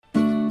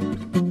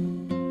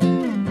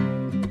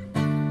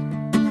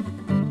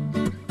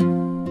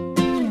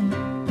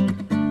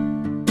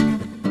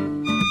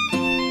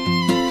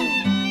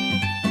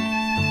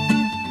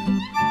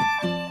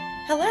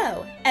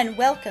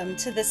Welcome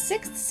to the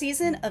 6th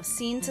season of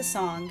Scene to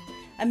Song,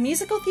 a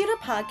musical theater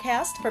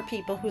podcast for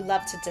people who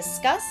love to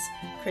discuss,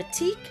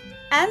 critique,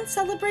 and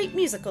celebrate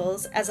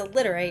musicals as a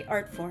literary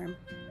art form.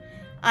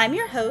 I'm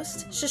your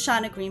host,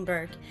 Shoshana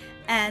Greenberg,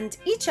 and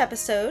each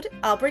episode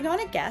I'll bring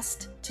on a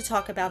guest to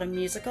talk about a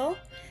musical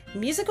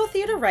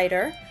theater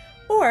writer,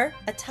 or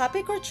a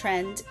topic or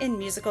trend in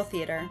musical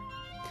theater.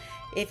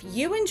 If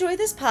you enjoy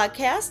this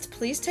podcast,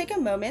 please take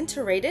a moment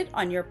to rate it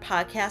on your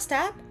podcast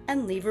app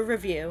and leave a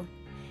review.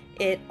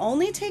 It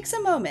only takes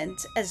a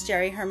moment, as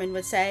Jerry Herman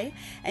would say,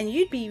 and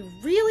you'd be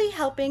really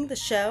helping the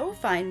show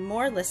find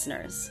more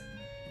listeners.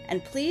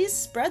 And please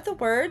spread the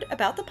word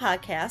about the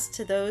podcast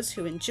to those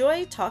who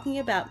enjoy talking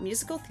about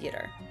musical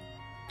theater.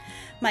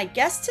 My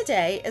guest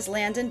today is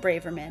Landon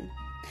Braverman.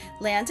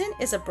 Landon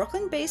is a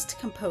Brooklyn-based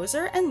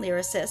composer and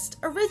lyricist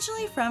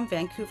originally from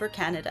Vancouver,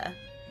 Canada.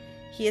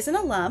 He is an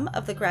alum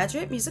of the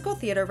Graduate Musical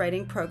Theater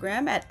Writing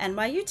Program at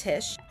NYU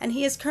Tisch, and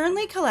he is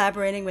currently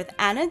collaborating with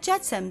Anna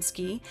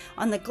Jatsemski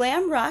on the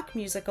glam rock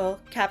musical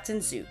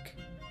Captain Zook.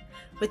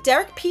 With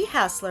Derek P.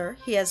 Hassler,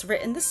 he has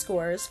written the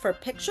scores for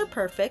Picture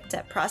Perfect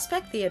at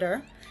Prospect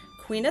Theater,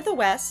 Queen of the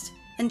West,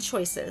 and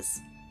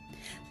Choices.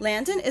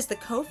 Landon is the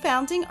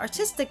co-founding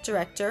artistic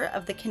director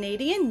of the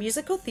Canadian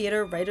Musical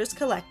Theatre Writers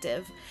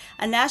Collective,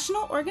 a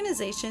national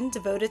organization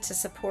devoted to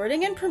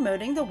supporting and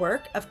promoting the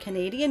work of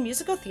Canadian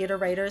musical theatre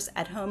writers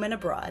at home and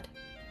abroad.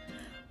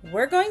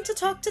 We're going to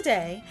talk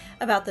today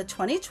about the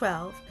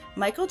 2012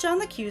 Michael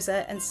John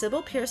LaChiusa and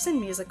Sybille Pearson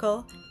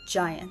musical,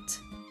 Giant.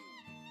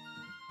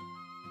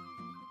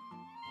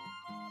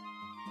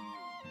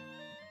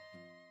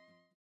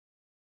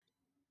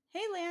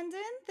 Hey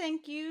Landon,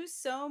 thank you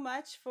so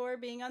much for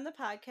being on the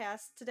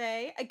podcast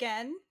today.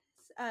 Again,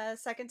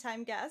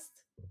 second-time guest.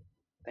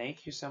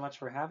 Thank you so much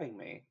for having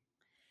me.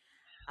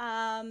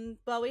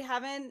 Well, we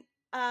haven't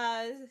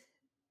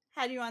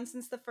had you on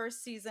since the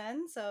first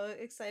season, so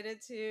excited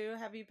to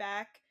have you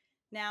back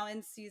now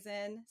in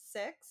season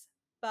 6.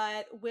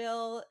 But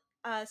we'll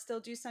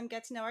still do some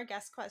get to know our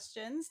guest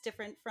questions,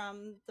 different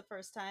from the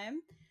first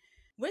time.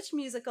 Which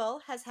musical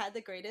has had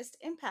the greatest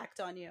impact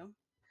on you?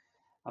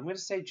 I'm going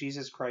to say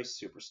Jesus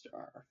Christ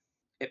Superstar.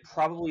 It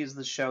probably is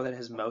the show that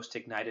has most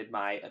ignited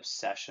my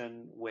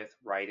obsession with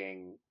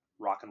writing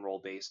rock and roll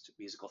based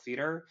musical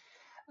theater.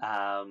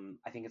 I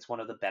think it's one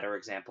of the better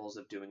examples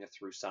of doing a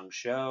through sung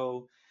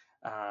show.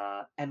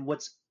 And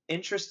what's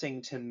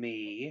interesting to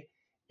me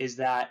is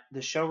that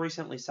the show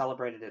recently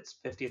celebrated its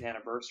 50th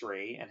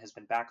anniversary and has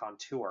been back on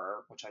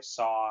tour, which I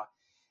saw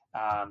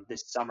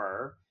this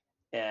summer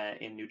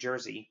in New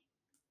Jersey.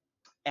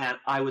 And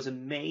I was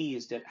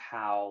amazed at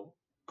how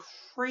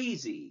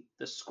crazy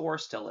the score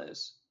still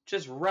is.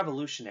 Just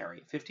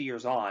revolutionary. 50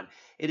 years on,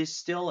 it is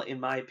still, in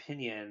my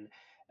opinion,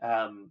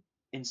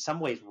 in some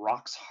ways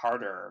rocks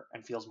harder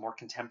and feels more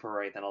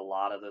contemporary than a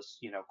lot of those,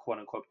 quote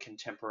unquote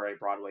contemporary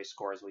Broadway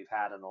scores we've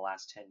had in the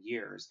last 10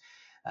 years.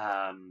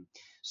 Um,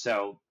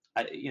 so,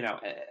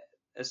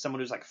 as someone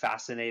who's like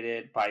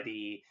fascinated by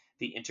the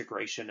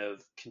integration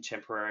of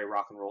contemporary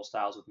rock and roll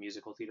styles with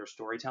musical theater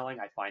storytelling,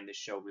 I find this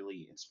show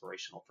really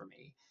inspirational for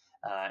me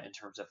in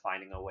terms of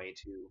finding a way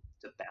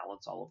to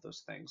balance all of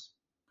those things.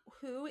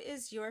 Who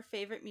is your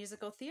favorite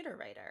musical theater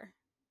writer?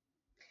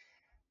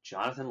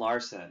 Jonathan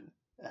Larson.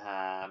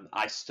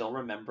 I still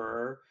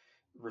remember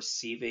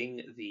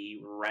receiving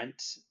the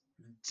Rent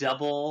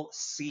double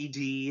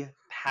CD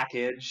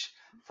package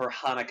for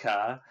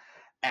Hanukkah,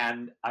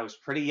 and I was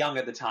pretty young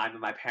at the time, and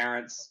my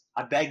parents,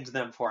 I begged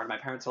them for it, and my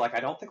parents were like, I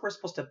don't think we're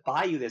supposed to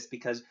buy you this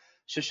because,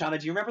 Shoshana,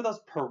 do you remember those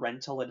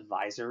parental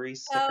advisory Oh,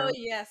 stickers?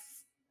 yes.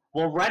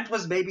 Well, Rent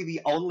was maybe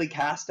the only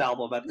cast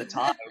album at the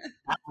time.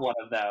 Had one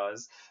of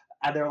those.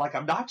 And they're like,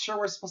 I'm not sure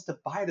we're supposed to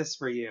buy this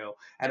for you.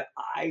 And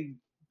I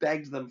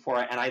begged them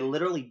for it, and I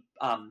literally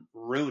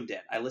ruined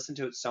it. I listened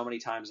to it so many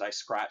times I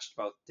scratched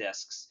both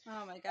discs.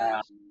 Oh my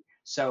gosh.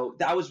 So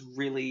that was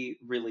really,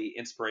 really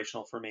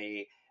inspirational for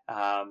me.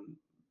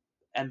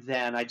 And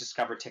then I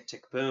discovered Tick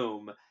Tick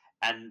Boom,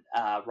 and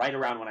right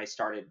around when I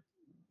started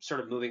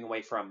sort of moving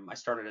away from, I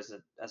started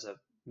as a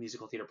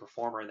musical theater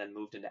performer and then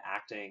moved into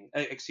acting.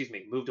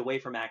 Moved away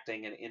from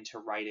acting and into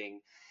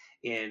writing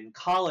in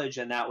college,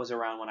 and that was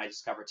around when I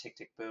discovered Tick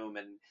Tick Boom,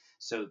 and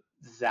so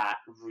that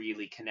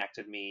really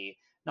connected me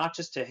not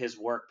just to his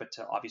work but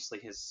to obviously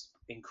his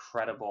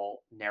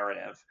incredible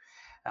narrative.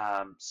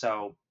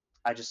 So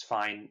I just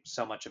find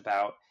so much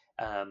about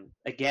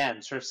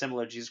again, sort of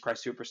similar to Jesus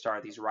Christ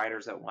Superstar, these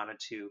writers that wanted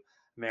to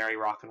marry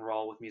rock and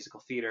roll with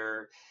musical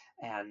theater,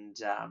 and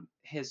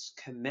his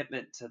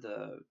commitment to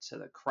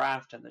the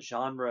craft and the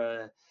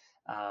genre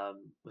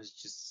was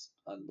just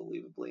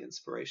unbelievably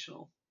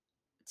inspirational.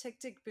 Tick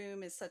Tick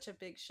Boom is such a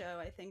big show,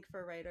 I think,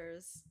 for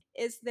writers.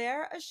 Is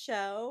there a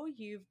show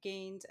you've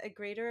gained a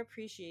greater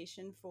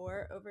appreciation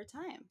for over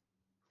time?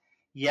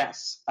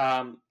 Yes,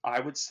 I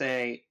would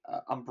say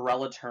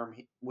umbrella term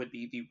would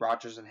be the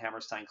Rodgers and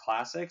Hammerstein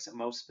classics, and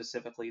most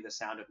specifically The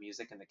Sound of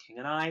Music and The King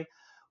and I.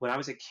 When I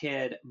was a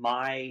kid,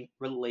 my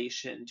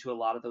relation to a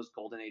lot of those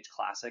golden age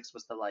classics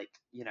was the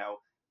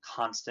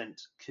constant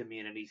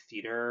community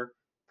theater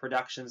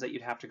productions that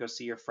you'd have to go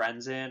see your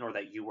friends in or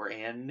that you were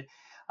in.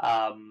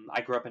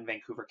 I grew up in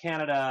Vancouver,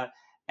 Canada,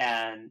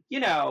 and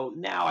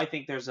now I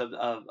think there's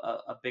a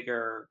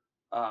bigger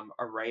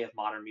array of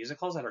modern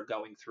musicals that are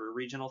going through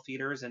regional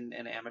theaters and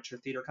amateur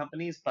theater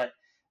companies. But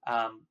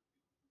um,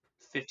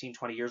 15,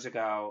 20 years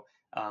ago,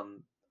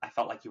 I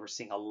felt like you were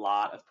seeing a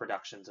lot of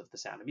productions of The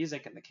Sound of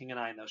Music and The King and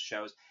I and those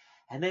shows,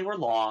 and they were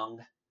long,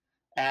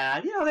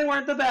 and they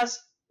weren't the best.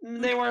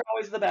 They weren't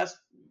always the best,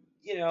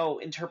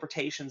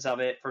 interpretations of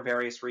it for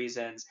various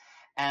reasons.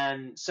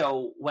 And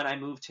so when I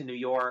moved to New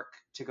York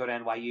to go to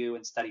NYU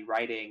and study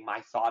writing,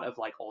 my thought of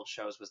like old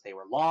shows was they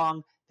were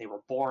long, they were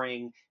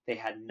boring, they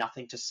had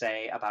nothing to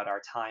say about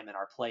our time and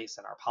our place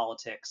and our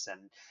politics and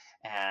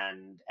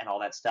all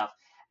that stuff.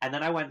 And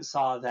then I went and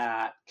saw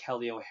that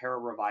Kelly O'Hara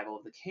revival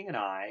of The King and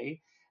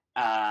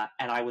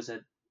and I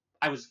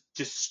was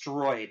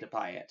destroyed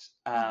by it.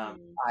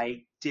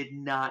 I did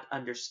not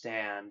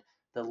understand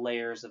the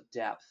layers of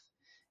depth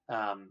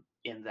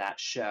in that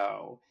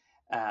show.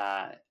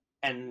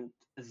 And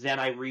then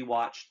I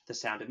rewatched The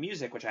Sound of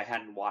Music, which I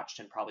hadn't watched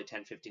in probably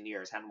 10, 15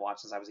 years, hadn't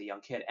watched since I was a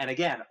young kid. And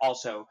again,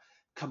 also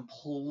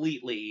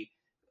completely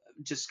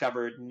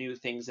discovered new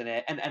things in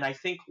it. And I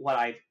think what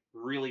I've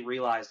really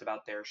realized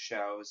about their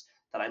shows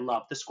that I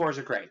love, the scores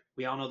are great.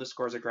 We all know the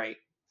scores are great.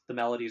 The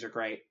melodies are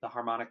great. The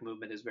harmonic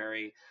movement is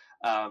very,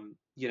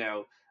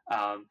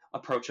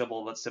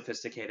 approachable but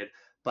sophisticated.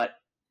 But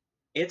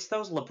it's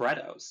those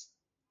librettos.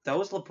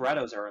 Those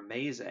librettos are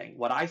amazing.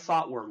 What I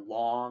thought were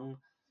long,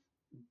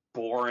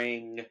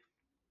 boring,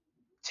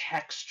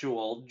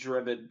 textual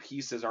driven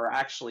pieces are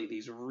actually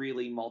these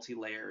really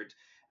multi-layered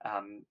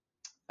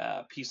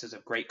pieces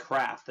of great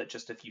craft that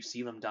just, if you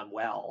see them done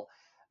well,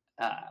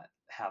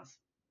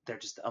 they're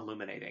just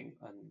illuminating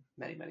in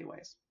many, many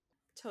ways.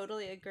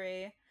 Totally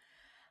agree.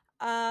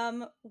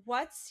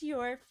 What's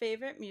your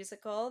favorite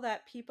musical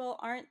that people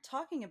aren't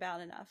talking about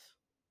enough?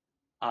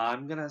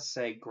 I'm going to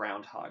say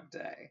Groundhog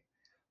Day,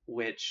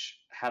 which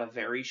had a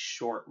very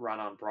short run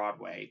on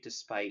Broadway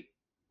despite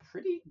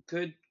pretty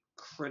good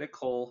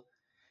critical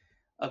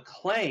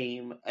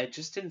acclaim. It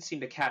just didn't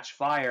seem to catch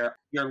fire.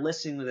 You're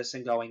listening to this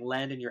and going,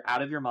 Landon, you're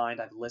out of your mind.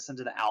 I've listened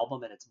to the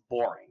album and it's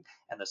boring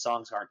and the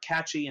songs aren't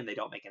catchy and they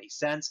don't make any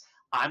sense.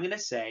 I'm going to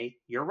say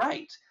you're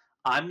right.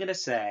 I'm going to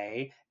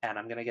say, and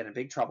I'm going to get in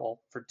big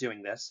trouble for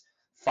doing this,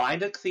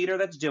 find a theater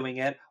that's doing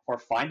it or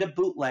find a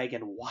bootleg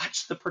and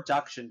watch the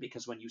production,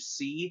 because when you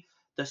see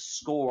the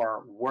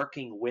score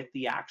working with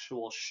the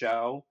actual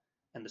show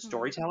and the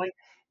storytelling,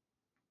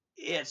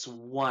 it's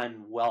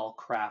one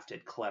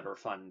well-crafted, clever,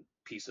 fun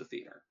piece of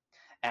theater.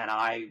 And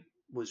I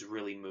was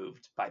really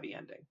moved by the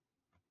ending.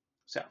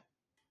 So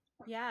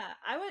yeah,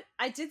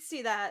 I did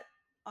see that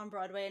on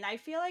Broadway, and I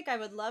feel like I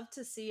would love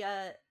to see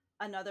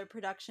another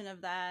production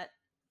of that,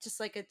 just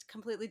like a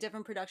completely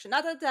different production.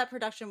 Not that that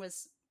production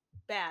was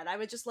bad. I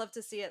would just love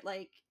to see it,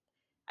 like,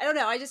 I don't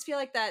know, I just feel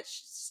like that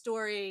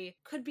story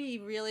could be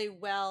really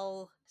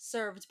well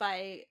served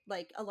by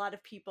like a lot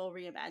of people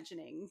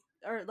reimagining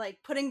or like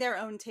putting their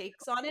own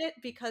takes on it,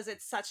 because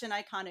it's such an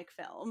iconic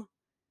film.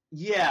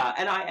 yeah,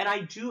 and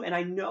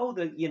I know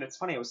that, it's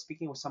funny. I was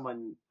speaking with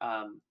someone,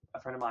 a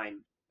friend of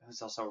mine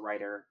who's also a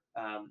writer,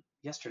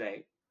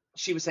 yesterday.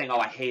 She was saying, "Oh,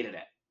 I hated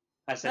it."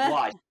 I said,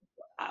 "Why?"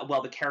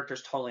 Well, the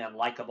character's totally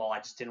unlikable. I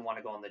just didn't want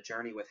to go on the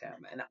journey with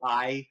him, and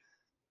I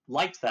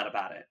liked that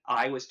about it.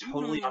 I was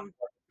totally on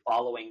board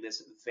following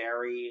this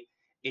very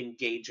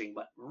engaging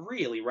but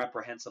really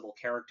reprehensible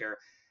character.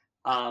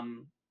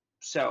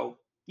 So,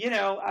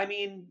 I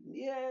mean,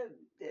 yeah,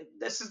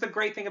 this is the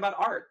great thing about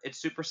art. It's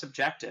super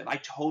subjective. I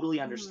totally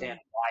understand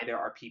why there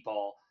are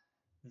people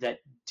that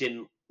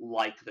didn't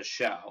like the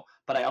show,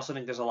 but I also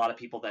think there's a lot of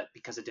people that,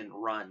 because it didn't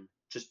run,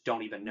 just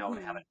don't even know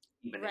and haven't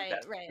even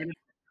invested in it.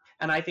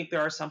 And I think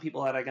there are some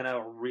people that are going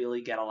to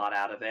really get a lot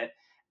out of it.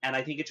 And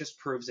I think it just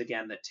proves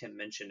again that Tim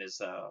Minchin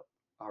is a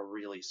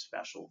really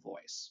special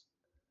voice.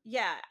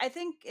 Yeah, I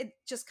think it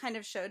just kind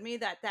of showed me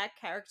that that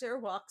character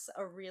walks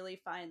a really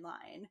fine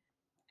line,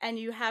 and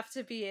you have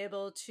to be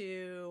able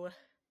to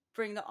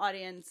bring the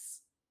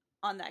audience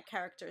on that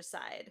character's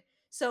side.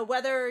 So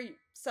whether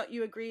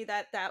you agree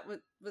that that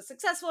was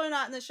successful or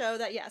not in the show,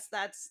 that yes,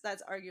 that's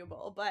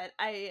arguable, but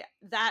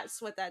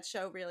that's what that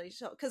show really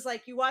showed, because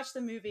like you watch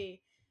the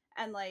movie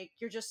and like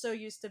you're just so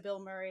used to Bill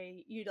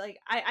Murray, you like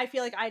I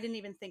feel like I didn't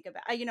even think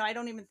about I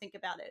don't even think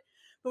about it,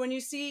 but when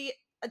you see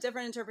a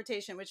different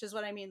interpretation, which is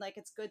what I mean, like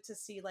it's good to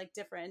see like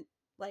different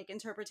like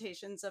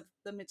interpretations of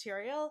the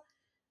material.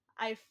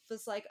 I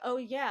was like, oh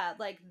yeah,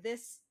 like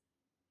this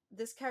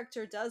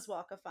character does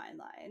walk a fine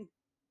line,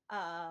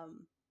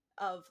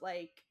 of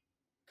like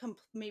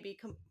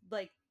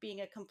like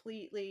being a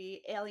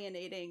completely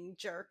alienating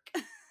jerk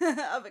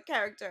of a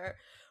character,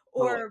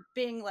 Totally. or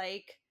being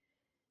like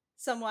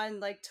someone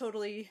like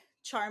totally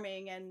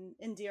charming and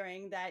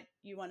endearing that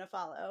you want to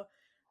follow.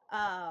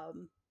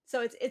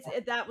 So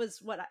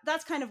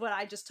that's kind of what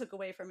I just took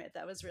away from it.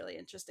 That was really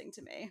interesting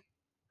to me.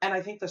 And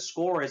I think the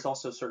score is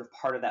also sort of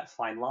part of that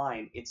fine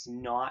line. It's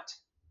not,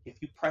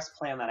 if you press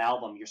play on that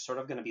album, you're sort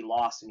of going to be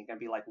lost and you're going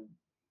to be like,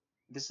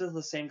 this is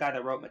the same guy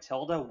that wrote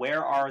Matilda.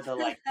 Where are the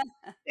like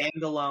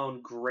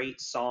standalone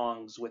great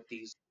songs with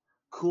these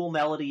cool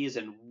melodies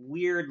and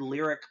weird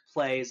lyric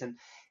plays? And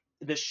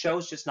the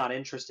show's just not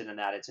interested in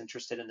that. It's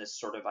interested in this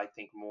sort of, I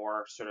think,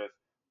 more sort of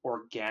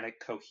organic,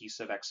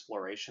 cohesive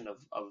exploration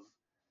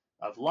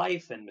of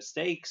life and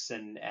mistakes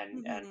and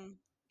Mhm.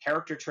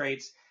 character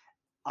traits.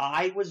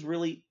 I was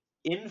really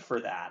in for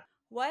that.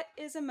 What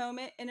is a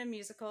moment in a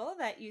musical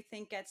that you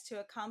think gets to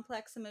a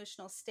complex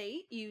emotional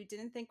state you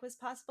didn't think was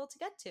possible to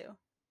get to?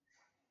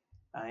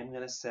 I'm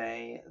going to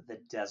say The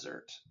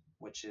Desert,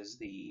 which is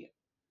the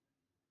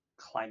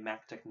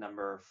climactic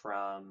number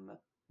from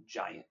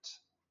Giant.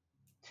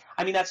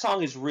 I mean, that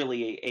song is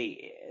really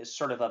a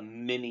sort of a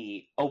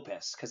mini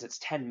opus because it's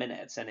 10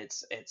 minutes and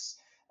it's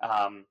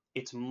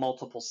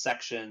multiple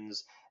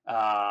sections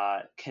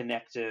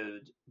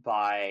connected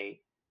by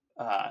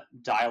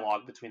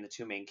dialogue between the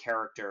two main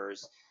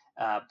characters,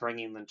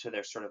 bringing them to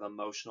their sort of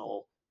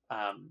emotional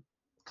um,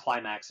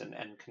 climax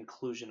and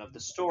conclusion of the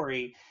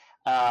story.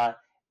 Uh,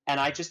 and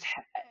I just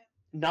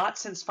not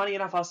since, funny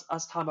enough, us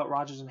talking about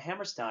Rodgers and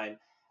Hammerstein,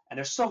 and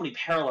there's so many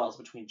parallels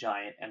between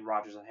Giant and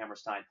Rodgers and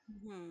Hammerstein.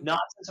 Mhm. Not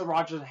since a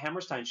Rodgers and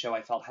Hammerstein show,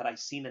 I felt, had I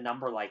seen a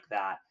number like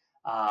that,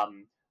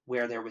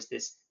 where there was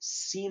this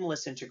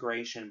seamless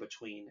integration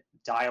between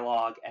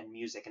dialogue and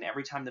music. And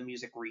every time the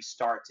music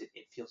restarts,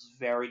 it feels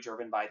very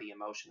driven by the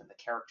emotion and the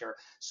character,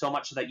 so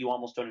much so that you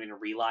almost don't even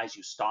realize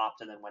you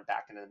stopped and then went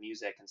back into the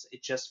music. And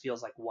it just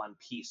feels like one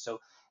piece. So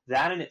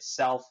that in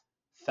itself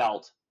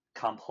felt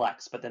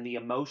complex. But then the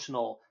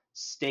emotional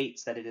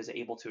states that it is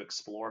able to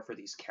explore for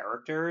these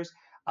characters,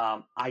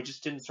 I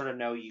just didn't sort of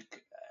know you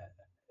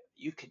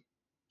could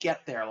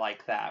get there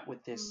like that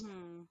with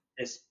Mhm.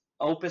 this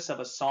opus of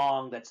a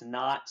song that's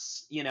not,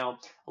 a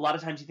lot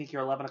of times you think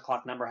your 11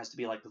 o'clock number has to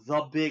be like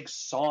the big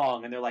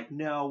song, and they're like,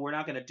 no, we're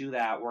not going to do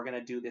that. We're going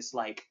to do this,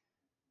 like,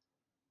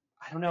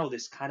 I don't know,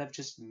 this kind of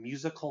just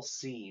musical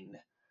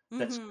scene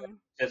that's Mhm.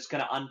 that's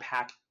going to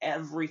unpack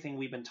everything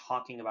we've been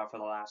talking about for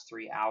the last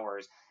 3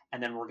 hours,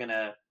 and then we're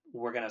gonna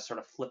sort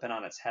of flip it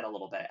on its head a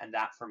little bit. And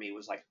that for me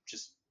was like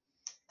just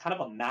kind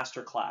of a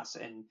masterclass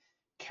in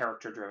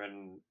character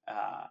driven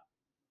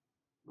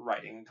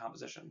writing and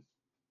composition.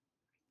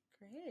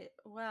 Great.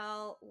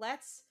 Well,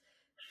 let's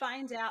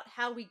find out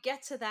how we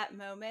get to that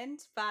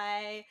moment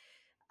by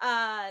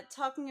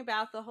talking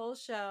about the whole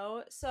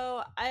show.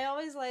 So I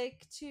always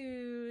like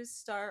to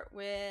start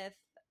with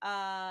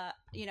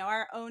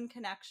our own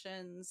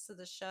connections to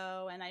the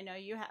show, and I know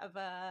you have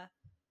a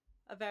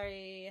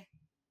very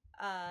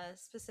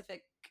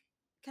specific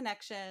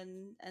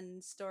connection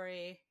and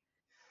story.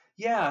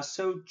 Yeah,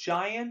 so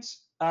Giant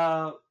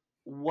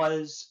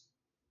was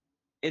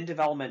in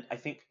development, I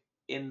think,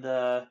 in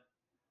the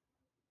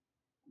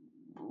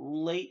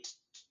late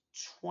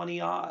 20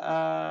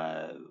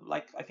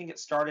 like I think it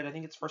started, I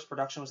think its first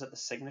production was at the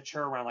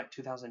Signature around like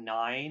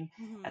 2009,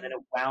 and then Hmm.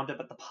 it wound up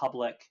at the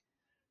Public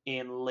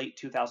in late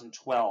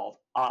 2012.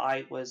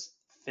 I was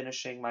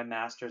finishing my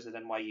master's at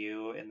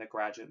NYU in the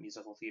graduate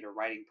musical theater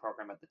writing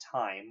program at the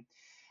time,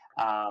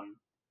 um,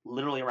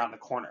 literally around the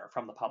corner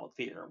from the Public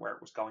Theater where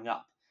it was going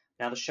up.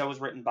 Now, the show was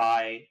written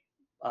by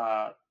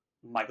uh,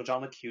 Michael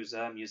John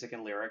LaChiusa, music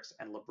and lyrics,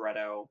 and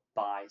libretto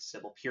by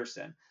Sybille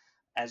Pearson.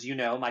 As you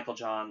know, Michael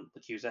John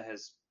LaChiusa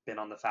has been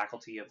on the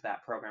faculty of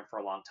that program for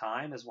a long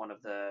time as one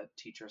of the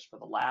teachers for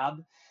the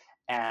lab.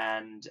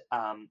 And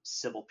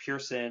Sybille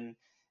Pearson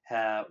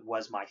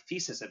was my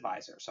thesis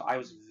advisor. So I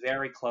was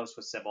very close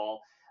with Sybille,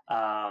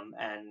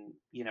 and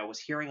was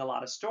hearing a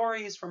lot of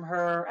stories from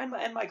her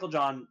and Michael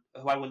John,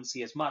 who I wouldn't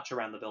see as much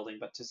around the building,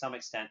 but to some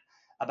extent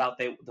about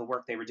the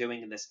work they were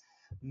doing in this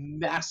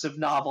massive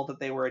novel that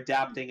they were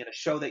adapting in a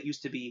show that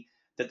used to be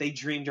that they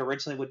dreamed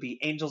originally would be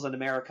Angels in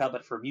America,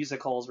 but for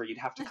musicals where you'd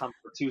have to come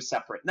for two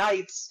separate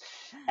nights,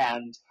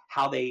 and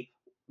how they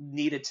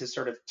needed to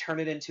sort of turn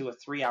it into a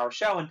 3-hour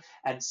show,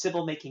 and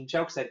Sybille making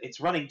jokes that it's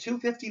running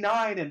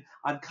 2:59 and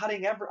I'm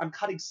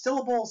cutting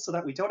syllables so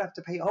that we don't have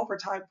to pay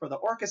overtime for the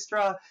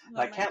orchestra. Oh And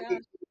my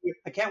gosh.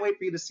 I can't wait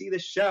for you to see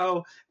this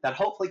show that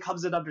hopefully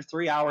comes in under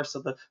 3 hours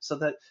so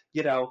that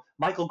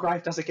Michael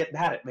Greif doesn't get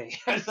mad at me.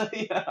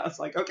 I was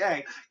like,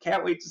 okay,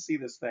 can't wait to see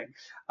this thing.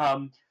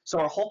 So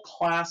our whole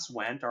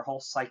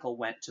cycle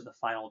went to the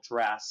final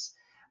dress,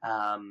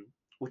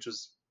 which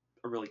was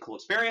a really cool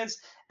experience.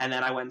 And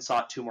then I went and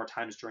saw it 2 more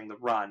times during the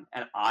run,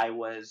 and I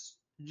was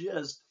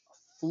just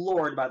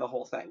floored by the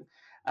whole thing.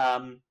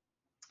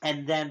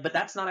 But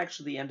that's not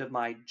actually the end of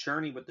my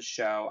journey with the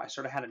show. I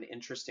sort of had an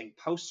interesting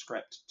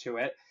postscript to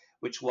it,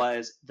 which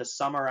was the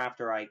summer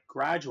after I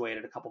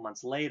graduated, a couple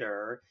months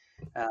later,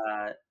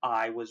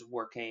 I was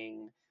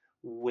working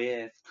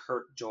with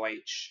Kurt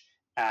Deutsch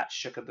at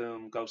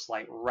Shikaboom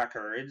Ghostlight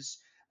Records,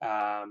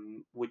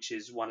 which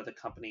is one of the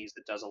companies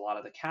that does a lot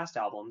of the cast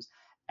albums,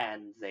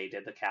 and they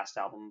did the cast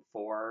album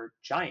for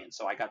Giant.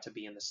 So I got to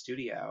be in the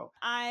studio.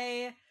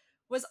 I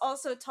was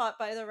also taught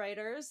by the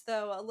writers,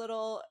 though a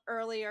little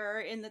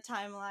earlier in the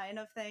timeline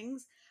of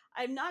things.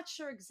 I'm not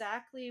sure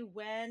exactly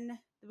when,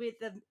 with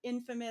the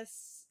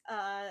infamous,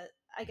 I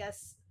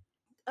guess,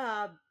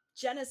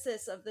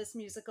 genesis of this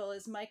musical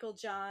is Michael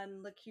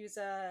John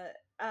LaChiusa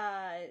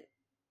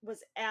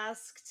was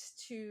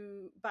asked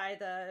by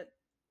the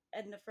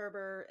Edna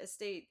Ferber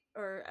estate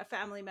or a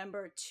family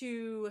member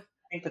to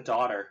I think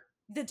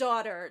the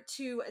daughter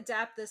to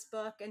adapt this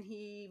book, and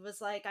he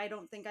was like, I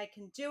don't think I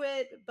can do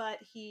it, but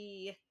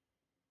he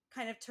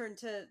kind of turned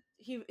to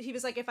he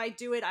was like, if I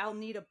do it, I'll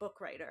need a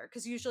book writer,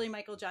 because usually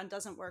Michael John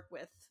doesn't work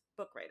with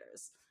book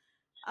writers.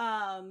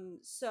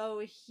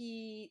 So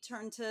he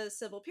turned to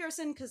Sybille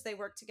Pearson because they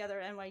work together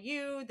at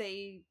NYU.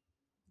 They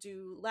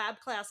do lab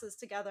classes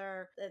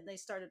together, and they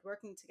started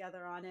working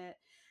together on it.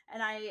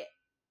 And I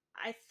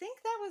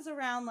think that was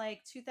around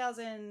like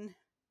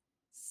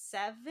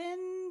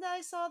 2007 that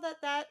I saw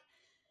that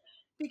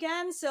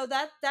began. So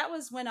that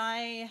was when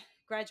I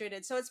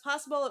graduated. So it's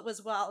possible it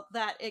was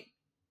that it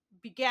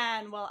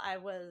began while I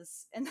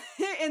was in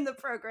in the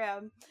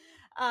program.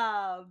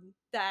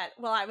 That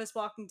while I was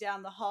walking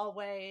down the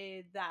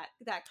hallway,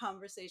 that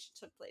conversation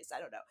took place. I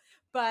don't know,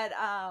 but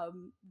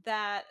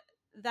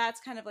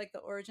that's kind of like the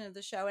origin of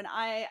the show. And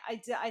I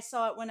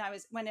saw it when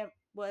it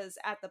was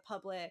at the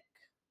public.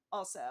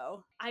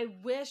 Also, I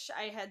wish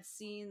I had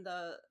seen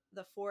the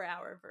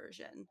 4-hour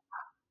version.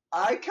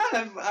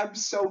 I'm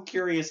so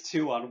curious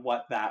too on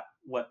what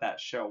that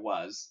show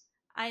was.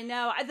 I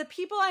know. The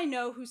people I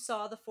know who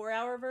saw the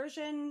 4-hour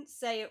version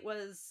say it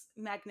was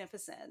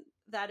magnificent,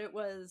 that it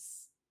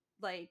was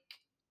like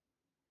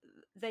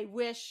they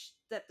wish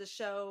that the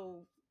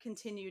show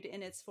continued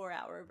in its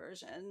 4-hour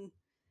version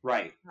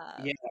Right.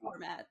 Yeah.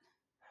 format.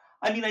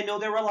 I mean, I know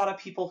there were a lot of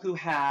people who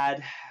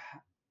had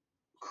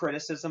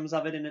criticisms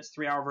of it in its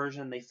 3-hour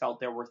version. They felt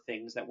there were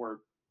things that were,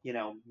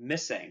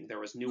 missing. There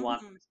was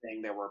nuance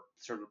missing. There were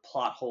sort of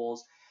plot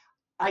holes.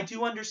 I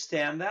do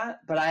understand that,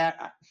 but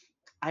I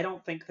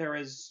don't think there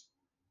is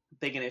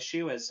big an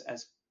issue as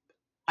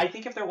I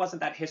think if there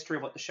wasn't that history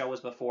of what the show was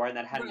before, and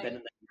that hadn't been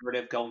in the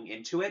narrative going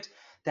into it,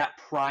 that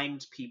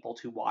primed people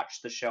to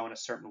watch the show in a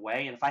certain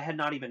way. And if I had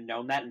not even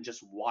known that and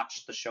just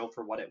watched the show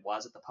for what it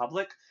was at the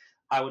public,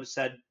 I would have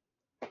said,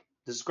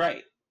 this is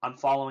great. I'm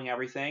following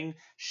everything.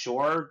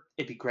 Sure,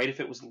 it'd be great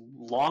if it was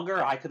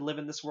longer. I could live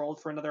in this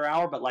world for another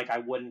hour, but like I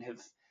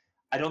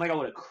don't think I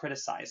would have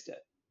criticized it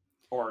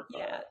or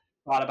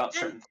thought about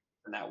certain things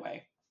in that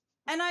way.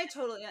 And I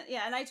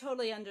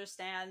totally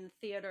understand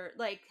theater,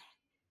 like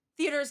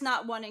theaters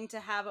not wanting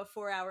to have a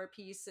 4-hour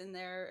piece in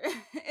their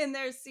in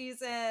their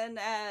season,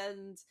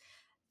 and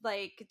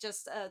like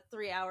just a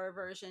 3-hour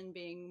version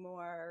being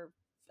more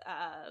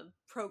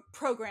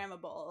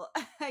programmable,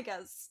 I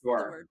guess the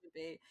word would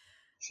be.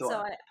 Sure.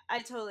 So I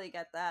totally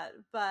get that.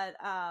 But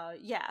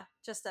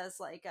just as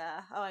like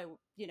I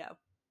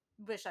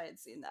wish I had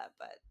seen that.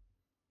 But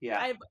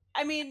yeah,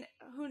 I mean,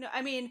 who knows?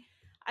 I mean,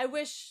 I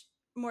wish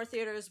more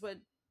theaters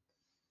would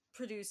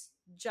produce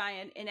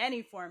Giant in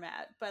any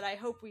format, but I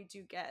hope we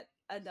do get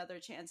another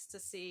chance to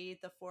see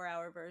the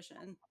 4-hour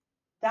version.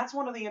 That's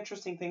one of the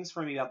interesting things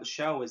for me about the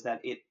show, is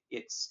that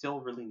it's still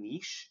really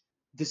niche.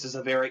 This is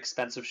a very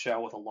expensive show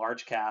with a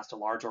large cast, a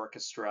large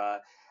orchestra,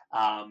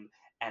 and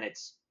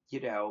it's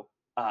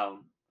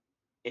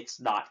it's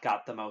not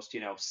got the most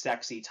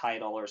sexy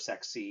title or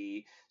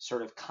sexy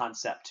sort of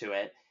concept to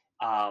it.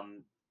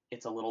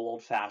 It's a little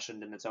old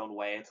fashioned in its own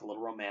way. It's a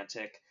little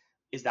romantic.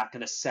 Is that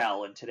going to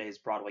sell in today's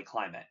Broadway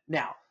climate?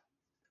 Now,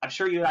 I'm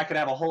sure you and I could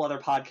have a whole other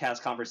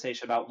podcast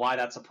conversation about why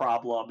that's a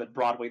problem, and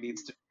Broadway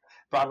needs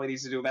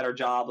to do a better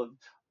job of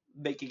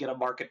making it a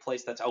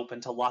marketplace that's open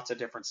to lots of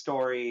different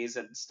stories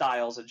and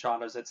styles and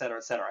genres, et cetera,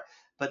 et cetera.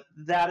 But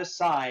that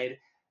aside,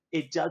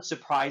 it does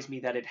surprise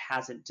me that it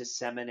hasn't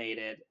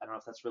disseminated, I don't know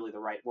if that's really the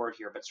right word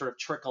here, but sort of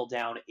trickled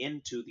down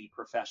into the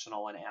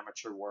professional and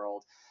amateur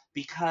world,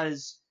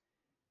 because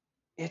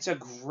it's a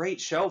great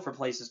show for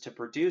places to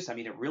produce. I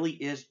mean, it really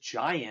is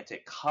giant.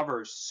 It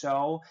covers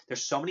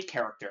there's so many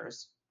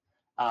characters.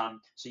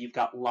 So you've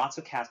got lots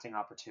of casting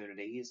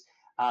opportunities.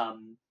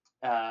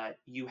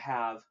 You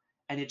have,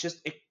 and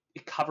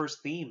it covers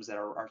themes that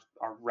are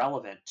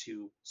relevant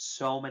to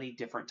so many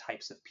different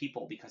types of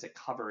people, because it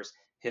covers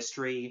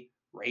history,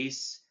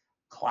 race,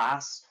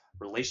 class,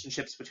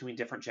 relationships between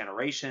different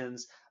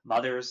generations,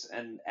 mothers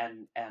and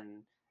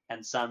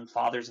sons,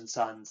 fathers and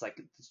sons. Like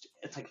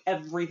it's like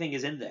everything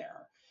is in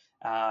there.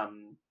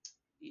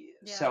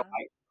 So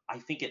I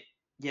think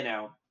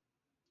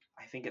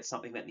I think it's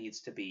something that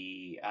needs to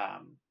be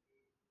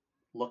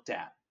looked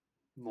at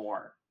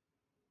more.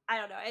 I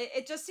don't know.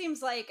 It just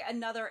seems like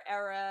another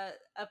era,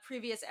 a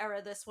previous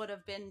era. This would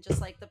have been just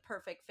like the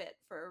perfect fit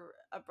for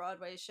a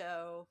Broadway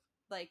show,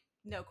 like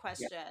no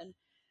question.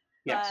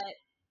 Yes. But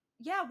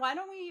yeah, why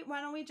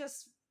don't we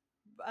just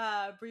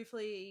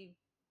briefly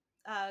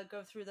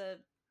go through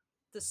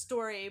the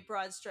story,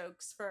 broad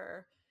strokes,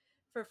 for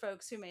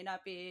folks who may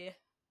not be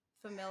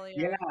familiar.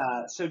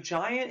 Yeah. So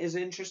Giant is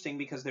interesting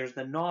because there's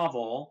the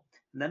novel,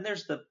 and then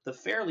there's the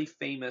fairly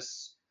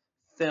famous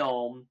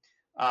film,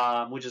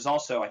 which is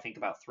also, I think,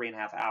 about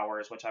 3.5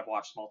 hours, which I've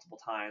watched multiple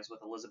times, with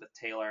Elizabeth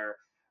Taylor,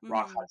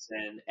 Rock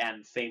Hudson,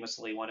 and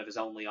famously one of his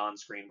only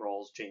on-screen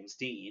roles, James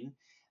Dean.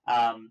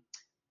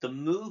 The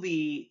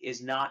movie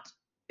is not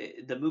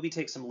the movie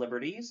takes some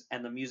liberties,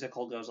 and the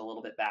musical goes a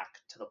little bit back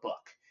to the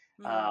book.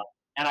 Mm.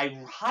 And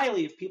I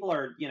highly, if people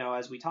are,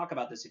 as we talk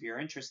about this, if you're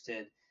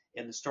interested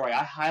in the story,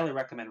 I highly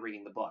recommend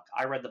reading the book.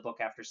 I read the book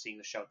after seeing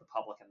the show at the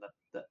public, and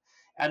the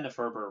Edna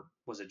Ferber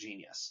was a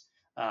genius,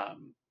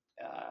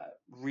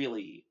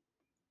 really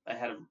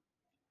ahead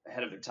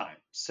of their time.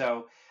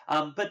 So,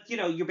 but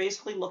you're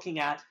basically looking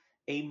at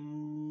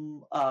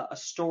a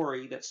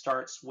story that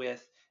starts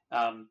with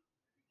um,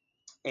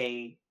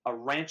 a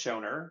ranch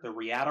owner, the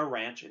Riata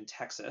Ranch in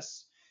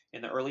Texas,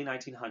 in the early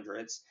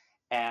 1900s,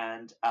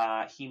 and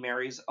he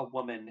marries a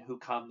woman who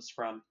comes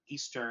from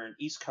East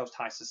Coast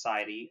high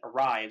society,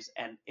 arrives,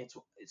 and it's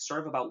sort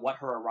of about what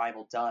her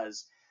arrival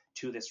does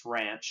to this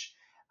ranch.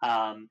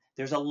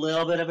 There's a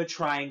little bit of a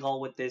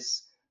triangle with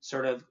this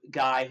sort of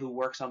guy who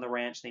works on the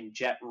ranch named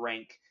Jet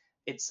Rink.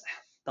 It's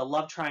the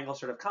love triangle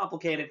sort of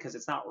complicated because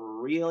it's not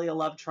really a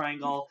love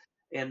triangle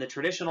in the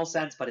traditional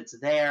sense, but it's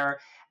there.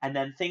 And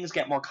then things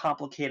get more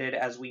complicated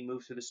as we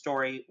move through the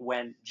story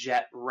when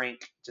Jet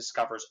Rink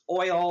discovers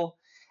oil,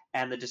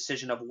 and the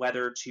decision of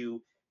whether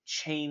to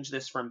change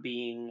this from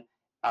being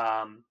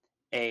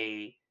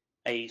a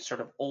sort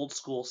of old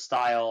school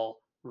style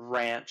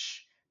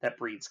ranch that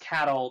breeds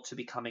cattle to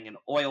becoming an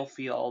oil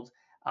field.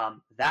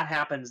 That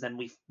happens. Then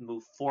we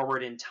move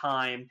forward in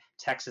time.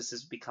 Texas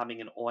is becoming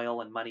an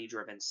oil and money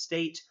driven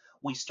state.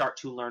 We start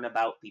to learn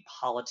about the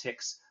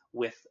politics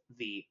with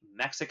the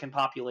Mexican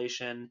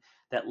population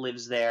that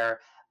lives there,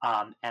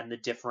 and the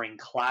differing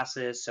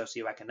classes,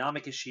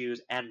 socioeconomic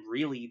issues, and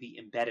really the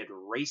embedded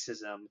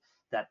racism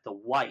that the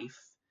wife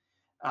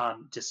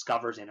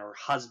discovers in her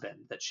husband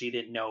that she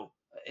didn't know.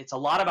 It's a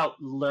lot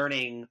about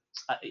learning,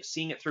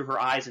 seeing it through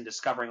her eyes and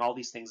discovering all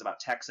these things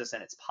about Texas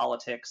and its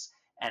politics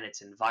and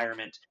its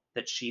environment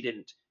that she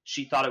didn't.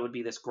 She thought it would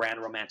be this grand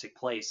romantic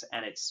place,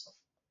 and it's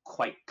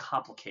quite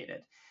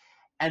complicated.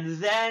 And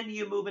then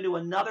you move into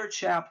another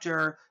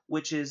chapter,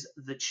 which is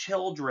the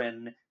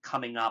children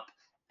coming up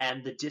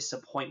and the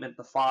disappointment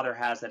the father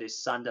has that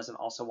his son doesn't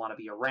also want to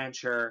be a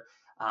rancher,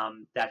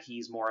 that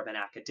he's more of an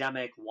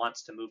academic,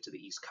 wants to move to the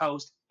East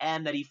Coast,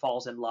 and that he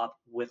falls in love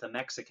with a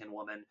Mexican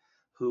woman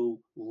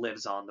who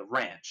lives on the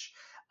ranch,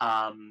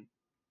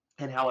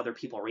 and how other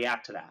people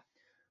react to that.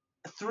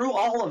 Through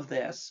all of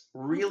this,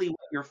 really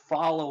what you're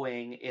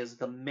following is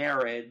the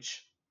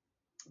marriage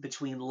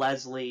between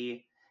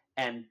Leslie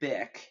and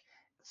Bick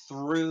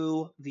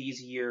through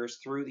these years,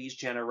 through these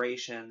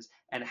generations,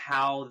 and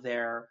how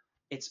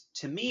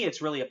to me,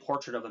 it's really a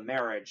portrait of a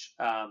marriage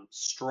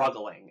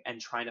struggling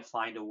and trying to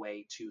find a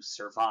way to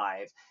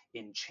survive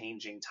in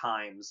changing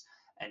times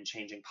and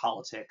changing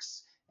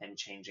politics and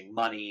changing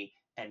money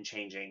and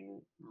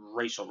changing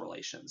racial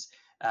relations.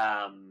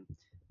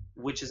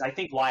 Which is, I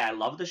think, why I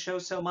love the show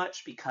so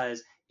much,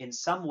 because in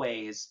some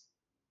ways,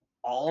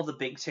 all the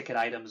big ticket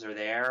items are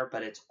there,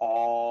 but it's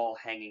all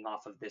hanging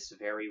off of this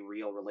very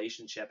real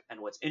relationship. And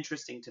what's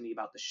interesting to me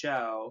about the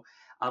show,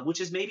 which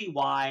is maybe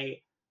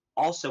why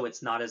also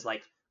it's not as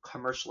like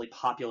commercially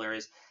popular,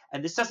 is,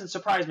 and this doesn't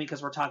surprise me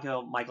because we're talking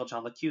about Michael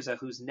John LaChiusa,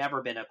 who's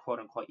never been a quote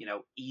unquote,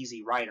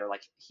 easy writer.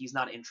 Like, he's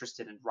not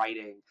interested in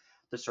writing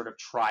the sort of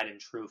tried and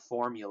true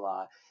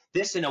formula.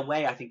 This, in a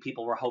way, I think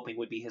people were hoping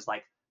would be his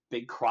like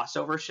big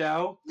crossover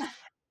show.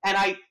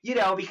 And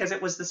because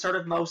it was the sort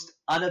of most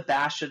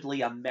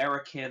unabashedly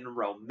American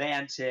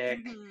romantic,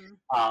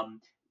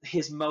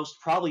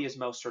 probably his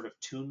most sort of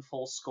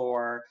tuneful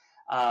score.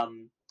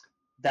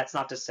 That's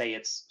not to say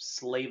it's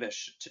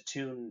slavish to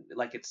tune,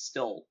 like, it's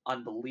still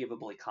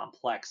unbelievably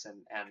complex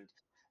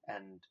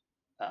and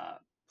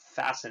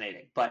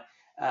fascinating. But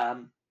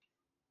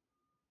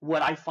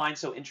what I find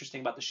so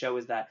interesting about the show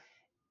is that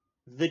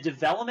the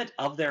development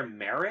of their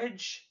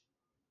marriage,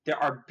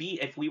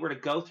 if we were to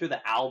go through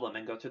the album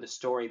and go through the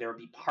story, there would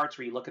be parts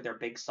where you look at their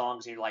big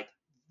songs and you're like,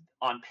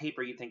 on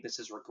paper, you think this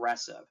is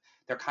regressive.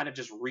 They're kind of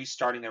just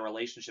restarting their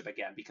relationship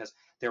again because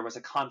there was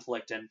a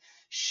conflict and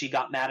she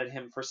got mad at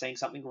him for saying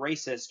something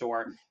racist,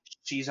 or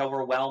she's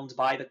overwhelmed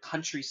by the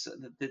country,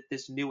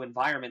 this new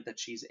environment that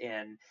she's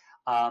in.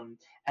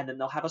 And then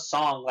they'll have a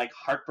song like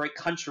Heartbreak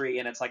Country,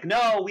 and it's like,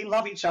 no, we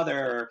love each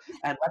other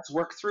and let's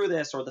work through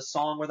this. Or the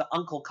song where the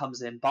uncle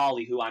comes in,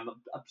 Bolly, who I'm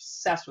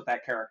obsessed with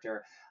that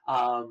character,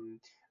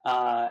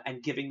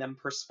 and giving them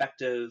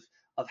perspective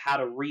of how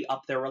to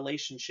re-up their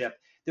relationship.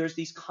 There's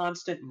these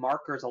constant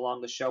markers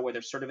along the show where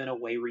they're sort of in a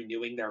way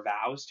renewing their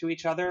vows to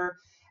each other.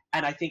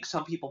 And I think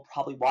some people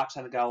probably watch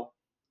that and go,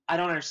 I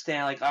don't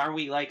understand. Like, are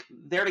we like,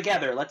 they're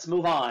together, let's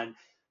move on.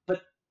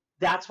 But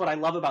that's what I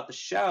love about the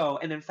show.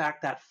 And in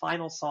fact, that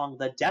final song,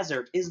 The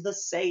Desert, is the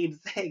same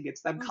thing.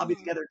 It's them coming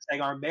together and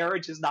saying, our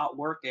marriage is not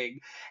working.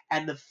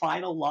 And the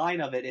final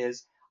line of it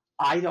is,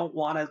 I don't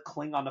want to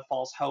cling on to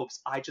false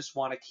hopes. I just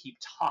want to keep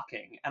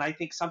talking. And I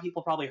think some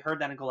people probably heard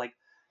that and go like,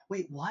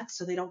 wait, what?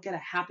 So they don't get a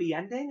happy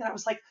ending? And I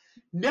was like,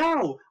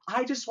 no,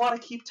 I just want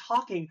to keep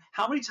talking.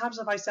 How many times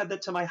have I said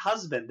that to my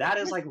husband? That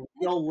is like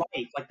real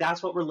life. Like,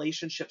 that's what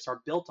relationships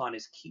are built on,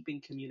 is keeping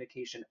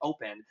communication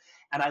open.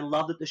 And I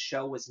love that the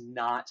show was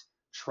not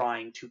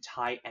trying to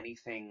tie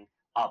anything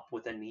up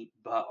with a neat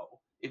bow.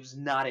 was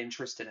not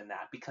interested in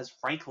that because,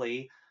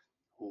 frankly,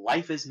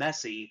 life is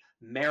messy,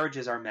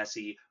 marriages are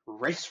messy,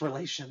 race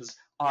relations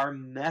are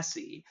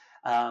messy.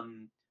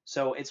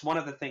 So it's one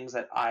of the things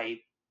that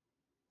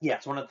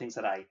it's one of the things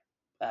that I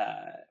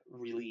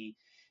really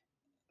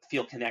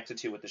feel connected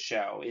to with the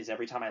show. Is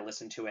every time I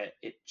listen to it,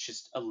 it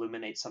just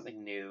illuminates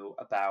something new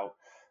about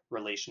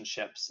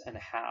relationships and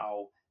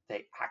how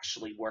they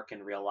actually work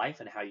in real life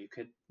and how you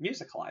could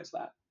musicalize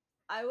that.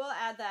 I will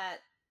add that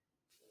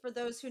for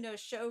those who know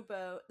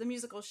Showboat, the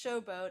musical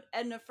Showboat,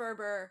 Edna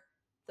Ferber,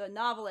 the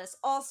novelist,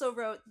 also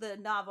wrote the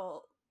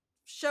novel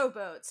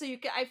Showboat. So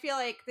I feel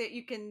like that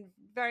you can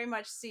very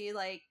much see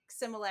like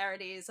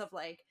similarities of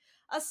like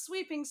a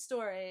sweeping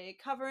story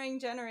covering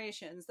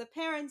generations, the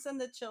parents and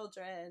the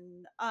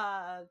children,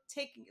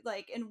 taking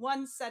like in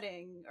one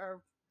setting,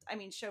 or I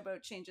mean,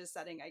 Showboat changes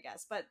setting, I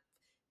guess, but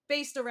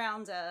based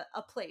around a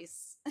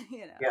place,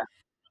 you know. Yeah,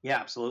 yeah,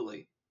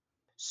 absolutely.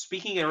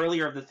 Speaking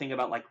earlier of the thing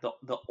about like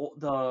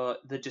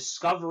the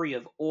discovery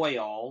of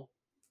oil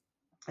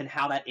and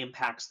how that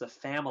impacts the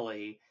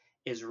family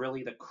is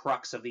really the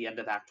crux of the end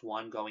of Act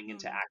One going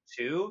into Mm. Act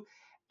Two.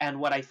 And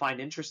what I find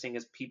interesting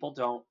is people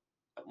don't,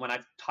 when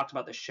I've talked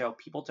about the show,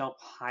 people don't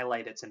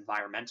highlight its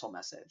environmental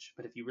message.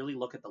 But if you really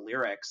look at the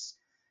lyrics,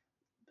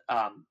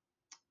 um,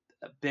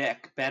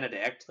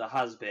 Benedict, the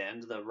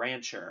husband, the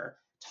rancher,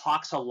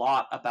 talks a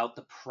lot about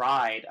the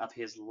pride of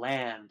his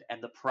land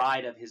and the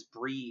pride of his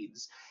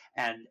breeds,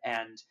 and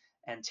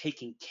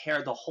taking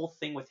care. The whole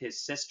thing with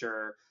his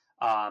sister,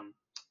 um,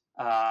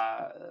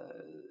 uh,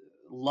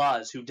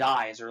 Luz, who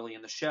dies early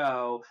in the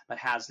show, but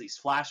has these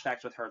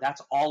flashbacks with her.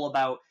 That's all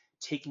about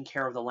taking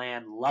care of the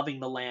land,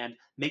 loving the land,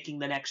 making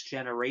the next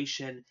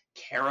generation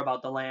care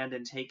about the land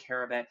and take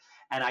care of it.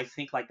 And I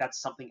think like that's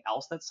something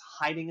else that's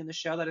hiding in the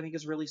show that I think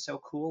is really so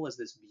cool, is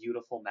this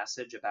beautiful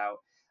message about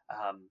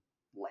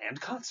land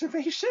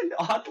conservation.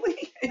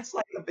 Oddly, it's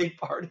like a big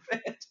part of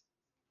it.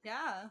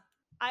 Yeah.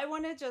 I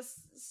want to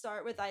just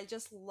start with I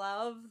just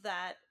love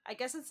that. I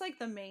guess it's like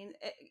the main.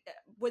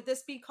 Would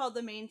this be called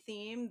the main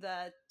theme?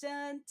 The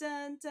dun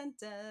dun dun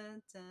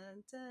dun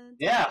dun dun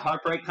Yeah, dun.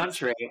 Heartbreak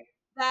Country.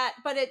 That,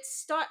 but it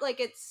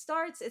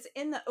starts. It's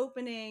in the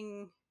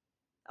opening.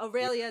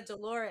 Aurelia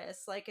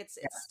Dolores, like it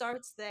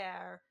starts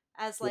there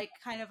as Yeah. like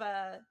kind of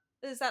a,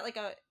 is that like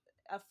a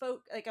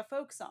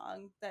folk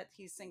song that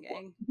he's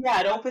singing?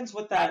 Yeah, it opens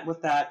with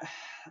the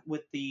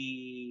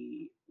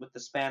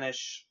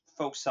Spanish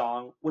folk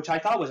song, which I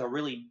thought was a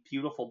really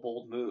beautiful,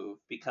 bold move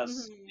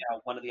because Mm-hmm.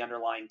 one of the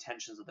underlying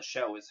tensions of the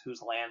show is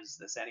whose land is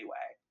this anyway?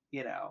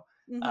 You know,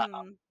 uh,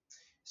 Mm-hmm.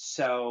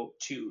 so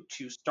to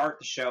start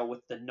the show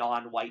with the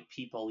non-white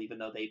people, even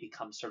though they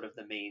become sort of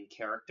the main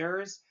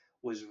characters,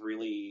 was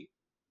really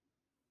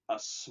a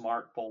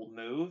smart, bold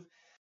move.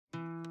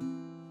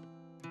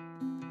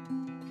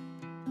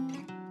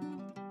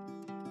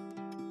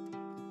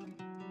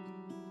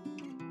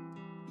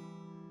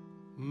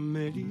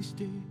 Me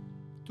diste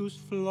tus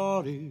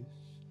flores,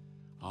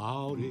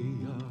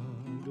 Aurea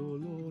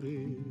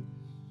Dolores.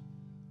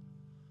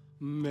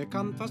 Me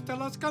cantaste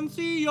las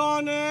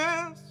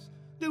canciones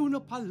de una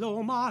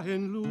paloma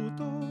en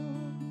luto.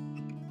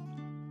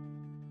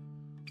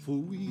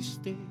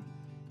 Fuiste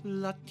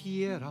la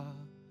tierra,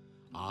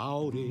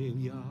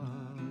 Aurelia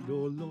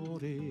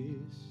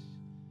Dolores.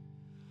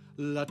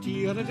 La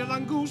tierra de la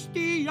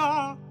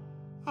angustia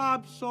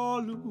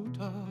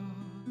absoluta.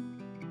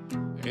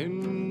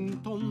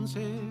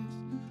 Entonces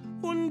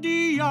un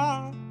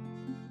día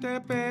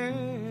te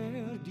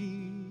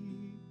perdí,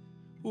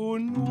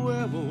 un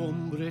nuevo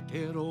hombre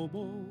te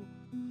robó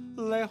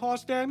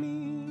lejos de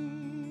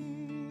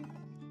mí.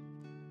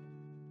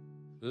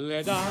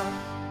 Le das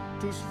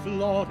tus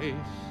flores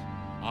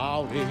a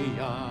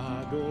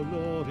Aurelia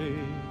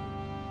Dolores,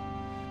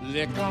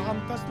 le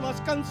cantas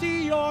las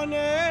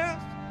canciones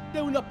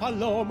de una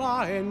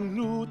paloma en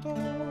luto.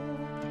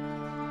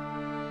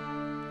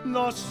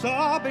 No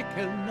sabe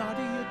que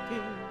nadie te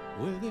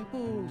puede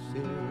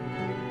poseer.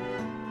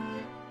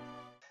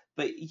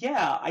 But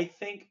yeah, I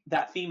think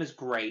that theme is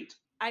great.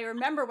 I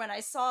remember when I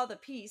saw the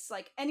piece,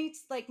 like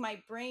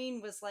my brain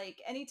was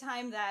like,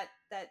 anytime that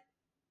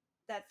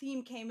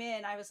theme came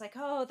in, I was like,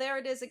 oh, there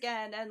it is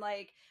again, and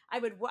like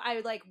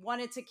I like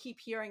wanted to keep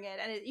hearing it,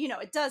 and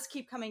it does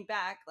keep coming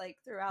back like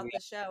throughout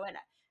the show, and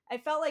I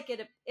felt like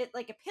it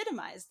like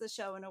epitomized the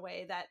show in a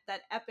way, that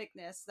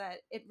epicness, that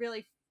it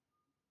really,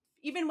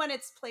 even when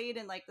it's played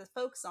in like the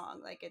folk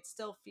song, like it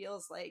still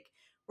feels like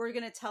we're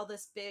gonna tell you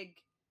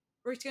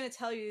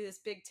this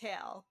big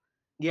tale.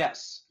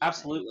 Yes,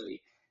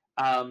 absolutely.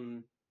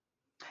 And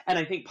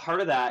I think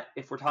part of that,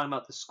 if we're talking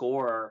about the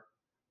score,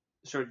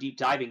 sort of deep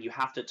diving, you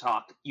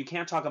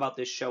can't talk about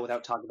this show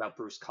without talking about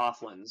Bruce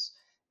Coughlin's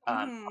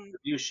Mm-hmm.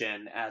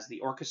 contribution as the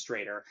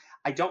orchestrator.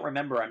 I don't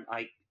remember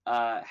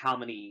how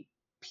many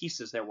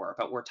pieces there were,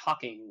 but we're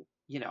talking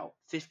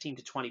 15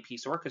 to 20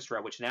 piece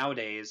orchestra, which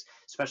nowadays,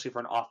 especially for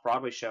an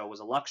off-Broadway show, was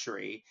a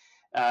luxury.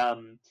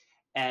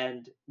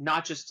 And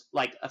not just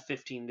like a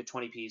 15 to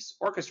 20 piece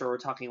orchestra, we're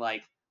talking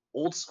like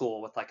old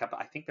school with like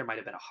I think there might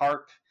have been a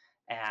harp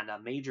and a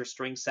major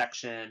string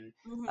section.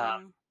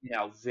 Mm-hmm.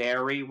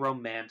 Very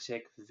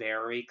romantic,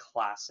 very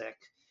classic.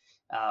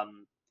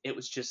 It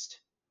was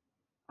just,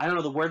 I don't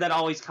know, the word that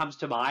always comes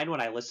to mind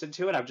when I listen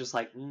to it, I'm just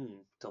like,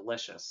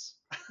 delicious.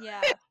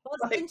 Yeah. Well,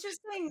 it's Like,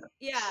 interesting.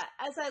 Yeah.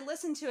 As I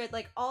listen to it,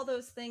 like all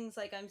those things,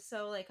 like I'm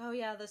so like, oh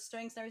yeah, the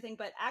strings and everything,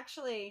 but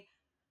actually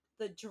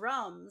the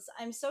drums,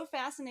 I'm so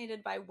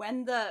fascinated by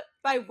when the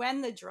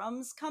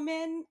drums come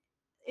in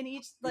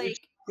each, are you like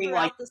talking like,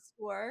 throughout the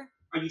score.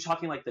 are you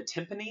talking like the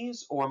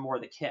timpanis or more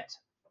the kit?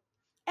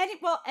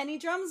 Any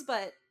drums,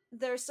 but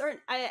there's certain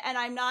and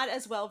I'm not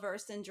as well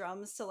versed in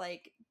drums to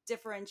like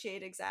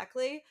differentiate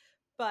exactly,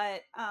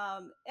 but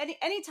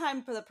any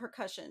time for the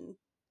percussion,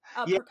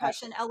 a Yeah,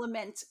 percussion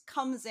element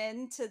comes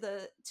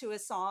to a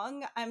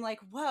song, I'm like,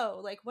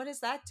 whoa, like what is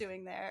that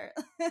doing there?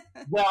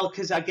 well,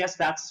 because I guess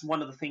that's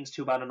one of the things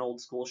too about an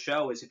old school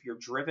show is if you're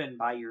driven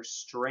by your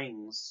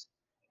strings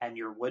and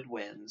your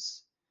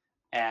woodwinds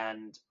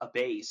and a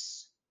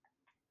bass,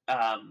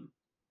 um,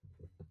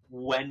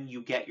 when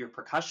you get your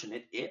percussion,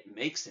 it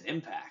makes an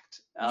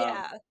impact.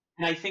 Yeah.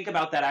 And I think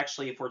about that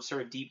actually if we're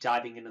sort of deep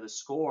diving into the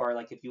score,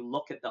 like if you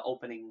look at the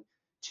opening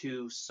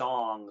two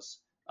songs,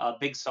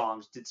 big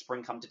songs, Did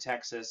Spring Come to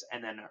Texas,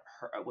 and then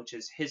which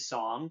is his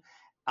song,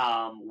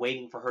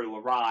 Waiting for Her to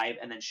Arrive,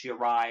 and then she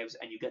arrives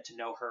and you get to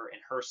know her in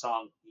her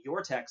song,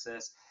 Your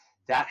Texas,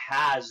 that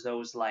has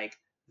those like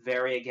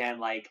very, again,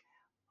 like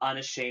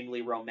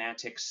unashamedly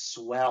romantic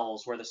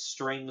swells where the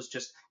strings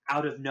just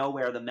out of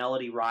nowhere the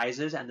melody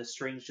rises and the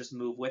strings just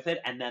move with it,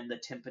 and then the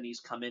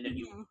timpanis come in and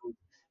Mhm.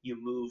 you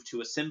move to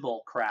a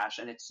cymbal crash,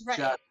 and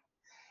Right.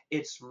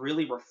 it's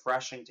really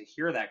refreshing to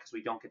hear that because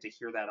we don't get to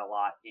hear that a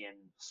lot in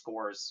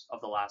scores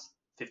of the last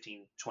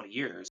 15-20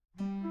 years.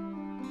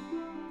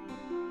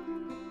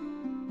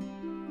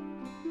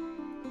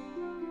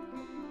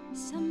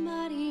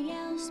 Somebody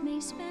else may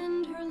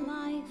spend her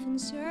life in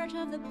search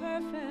of the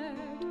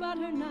perfect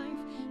butter knife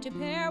to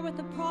pair with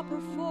the proper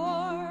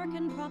fork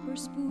and proper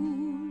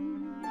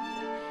spoon.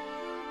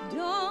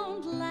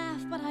 Don't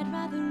laugh, but I'd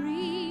rather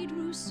read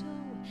Rousseau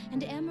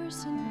and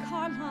Emerson,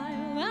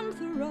 Carlyle, and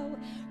Thoreau.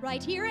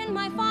 Right here in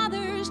my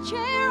father's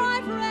chair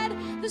I've read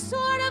the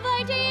sort of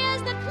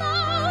ideas that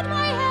cloud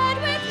my head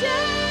with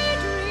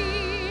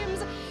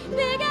daydreams,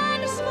 big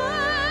and small.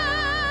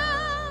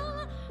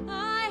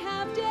 I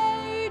have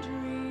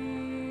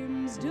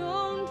daydreams,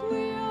 don't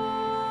we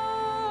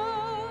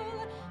all?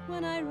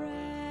 When I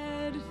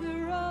read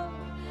Thoreau,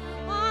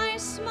 I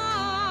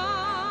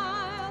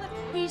smiled.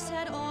 He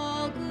said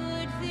all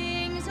good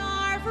things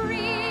are free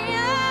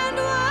and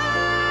wild.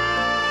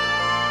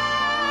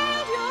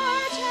 Your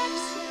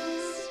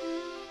Texas,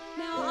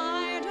 now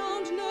I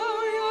don't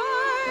know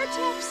your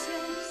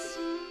Texas,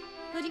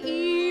 but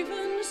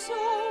even so, I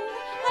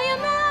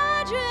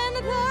imagine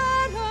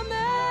that a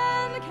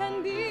man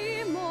can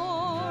be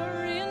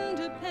more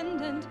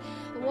independent,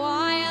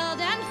 wild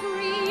and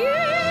free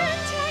in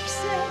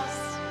Texas.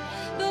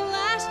 The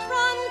last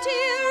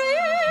frontier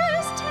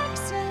is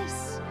Texas,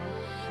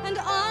 and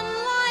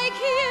unlike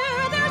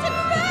here, there's a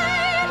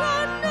fate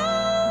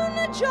unknown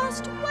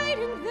just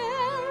waiting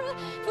there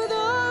for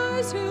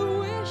those who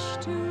wish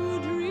to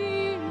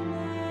dream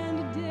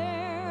and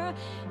dare.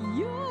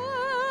 Your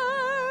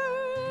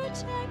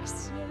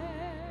Texas.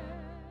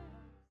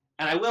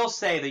 And I will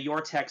say the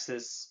Your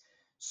Texas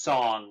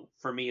song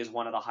for me is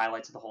one of the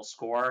highlights of the whole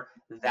score.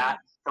 That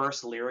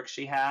first lyric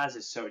she has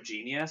is so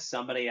genius.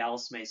 Somebody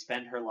else may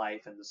spend her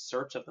life in the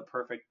search of the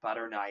perfect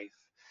butter knife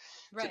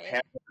to Right.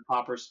 pair with the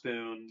proper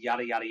spoon,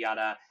 yada yada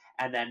yada,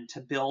 and then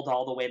to build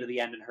all the way to the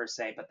end and her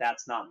say, "But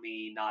that's not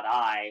me, not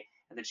I."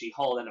 And then she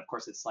hold, and of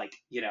course it's like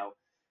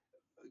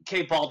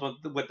Kate Baldwin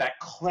with that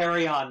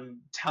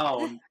clarion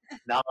tone,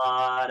 "Not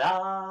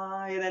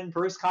I." And then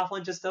Bruce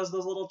Coughlin just does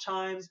those little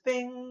chimes,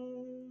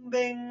 bing,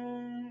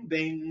 bing,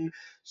 bing,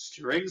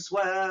 string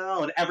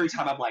swell, and every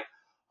time I'm like,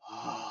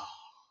 oh,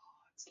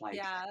 it's like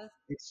Yeah.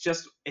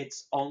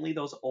 it's only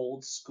those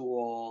old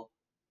school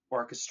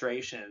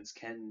orchestrations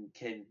can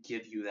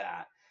give you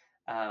that.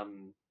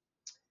 Um,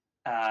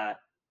 uh,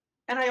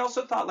 and I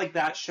also thought like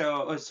that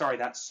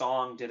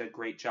song did a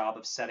great job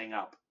of setting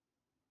up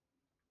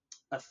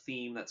a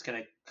theme that's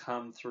going to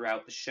come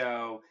throughout the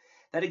show.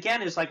 That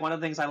again is like one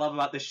of the things I love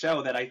about this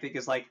show that I think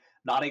is like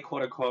not a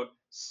quote unquote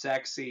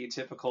sexy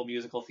typical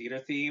musical theater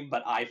theme,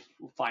 but I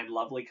find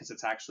lovely because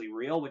it's actually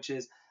real, which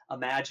is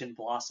imagine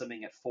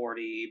blossoming at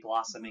 40,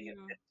 blossoming at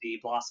 50,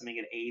 blossoming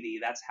at 80.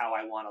 That's how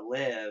I want to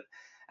live.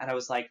 And I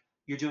was like,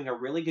 you're doing a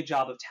really good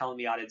job of telling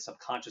the audience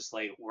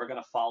subconsciously, we're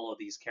going to follow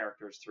these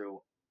characters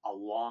through a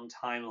long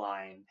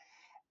timeline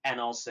and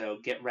also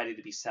get ready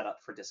to be set up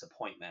for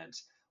disappointment,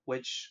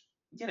 which,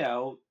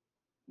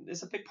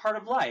 is a big part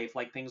of life.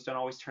 Like things don't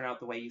always turn out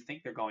the way you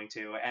think they're going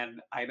to. And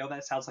I know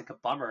that sounds like a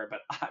bummer, but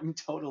I'm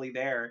totally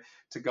there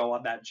to go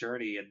on that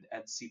journey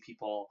and see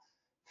people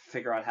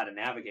figure out how to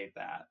navigate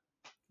that.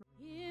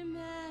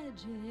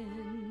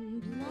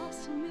 Imagine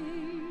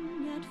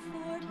blossoming at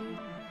 40,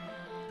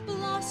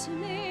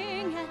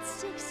 blossoming at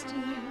 60,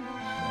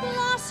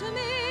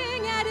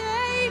 blossoming at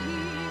 80.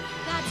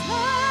 That's how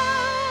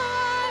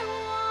I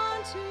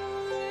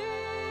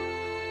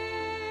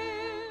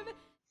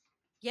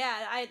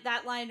Yeah,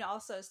 that line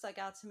also stuck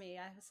out to me.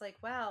 I was like,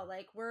 wow,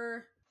 like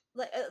we're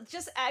like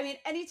just I mean,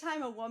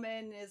 anytime a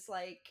woman is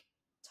like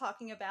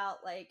talking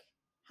about like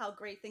how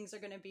great things are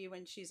going to be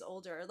when she's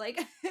older, like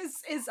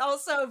is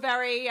also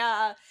very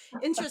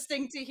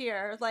interesting to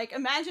hear. Like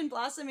imagine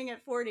blossoming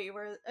at 40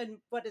 where and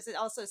what is it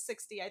also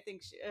 60 I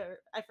think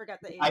I forgot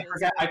the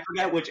ages. I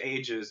forget which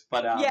ages,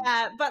 but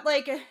Yeah, but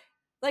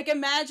like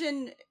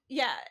imagine,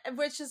 yeah,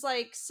 which is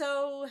like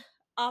so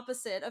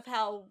opposite of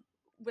how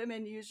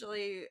women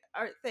usually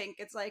are think.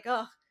 It's like,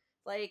 oh,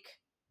 like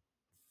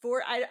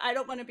I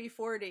don't want to be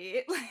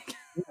 40.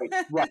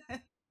 right, right.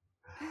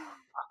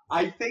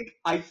 I think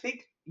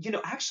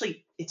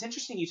actually it's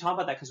interesting you talk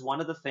about that, because one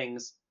of the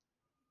things,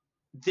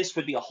 this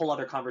would be a whole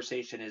other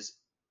conversation, is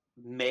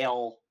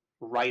male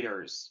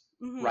writers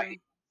Hmm. writing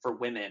for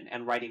women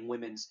and writing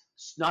women's,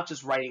 not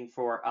just writing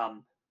for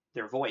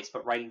their voice,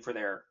 but writing for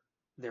their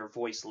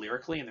voice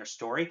lyrically and their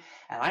story.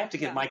 And I have to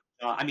give Yeah. my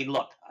I mean,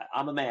 look,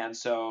 I'm a man,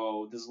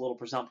 so this is a little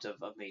presumptive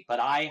of me,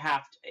 but I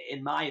have to,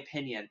 in my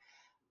opinion,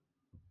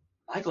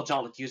 Michael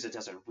John LaChiusa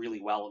does it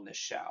really well in this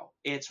show.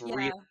 It's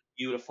really Yeah.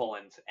 beautiful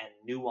and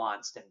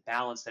nuanced and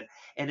balanced,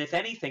 and if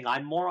anything,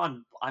 I'm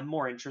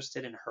more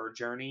interested in her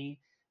journey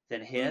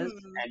than his.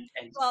 Hmm.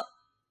 And Well,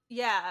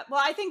 yeah.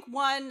 Well, I think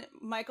one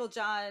Michael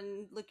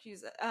John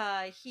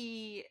LaChiusa,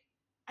 he,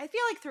 I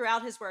feel like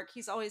throughout his work,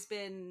 he's always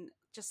been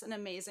just an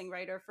amazing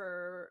writer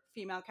for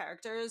female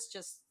characters,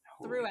 just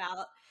totally.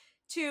 throughout.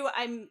 Two,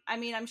 I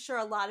mean, I'm sure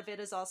a lot of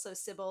it is also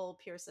Sybille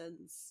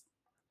Pearson's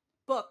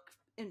book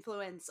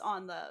influence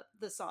on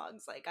the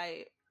songs. Like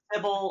I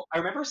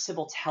remember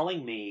Sybil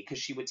telling me, because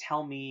she would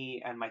tell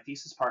me and my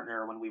thesis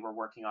partner when we were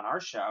working on our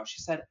show,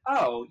 she said,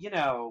 "Oh,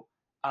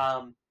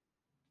 um,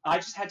 I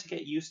just had to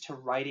get used to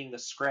writing the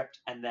script,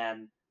 and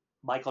then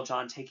Michael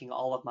John taking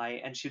all of my,"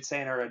 and she'd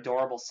say in her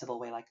adorable Sybil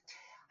way, like,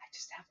 "I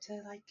just have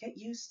to like get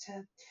used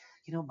to,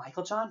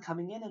 Michael John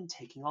coming in and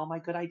taking all my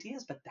good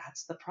ideas, but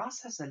that's the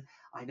process, and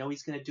I know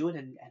he's going to do it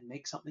and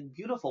make something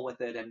beautiful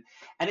with it." And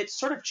it's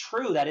sort of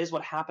true. That is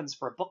what happens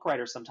for a book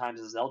writer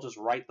sometimes, is they'll just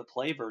write the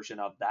play version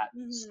of that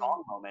Mhm.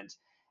 song moment.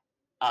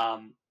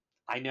 um,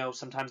 I know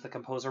sometimes the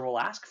composer will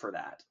ask for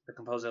that. The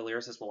composer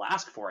lyricist will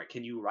ask for it.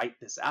 Can you write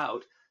this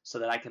out so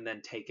that I can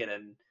then take it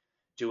and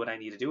do what I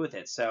need to do with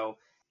it? So,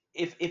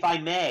 if I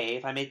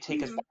may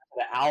take us Mhm. back to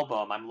the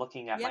album, Yeah,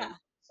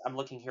 I'm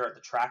looking here at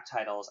the track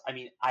titles. I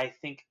mean, I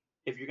think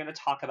if you're going to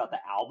talk about the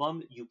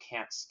album, you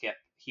can't skip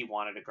 "He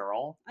Wanted a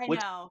Girl," I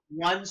which know.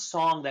 one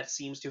song that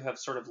seems to have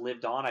sort of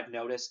lived on. I've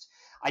noticed.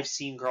 I've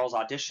seen girls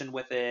audition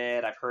with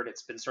it. I've heard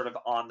it's been sort of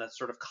on the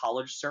sort of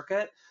college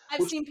circuit, I've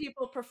which, seen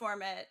people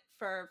perform it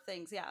for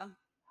things, yeah,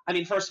 I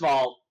mean, first of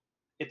all,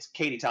 it's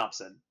Katie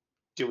Thompson.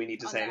 Do we need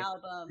to on say the anything?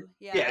 album.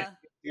 Yeah. Yeah.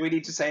 Do we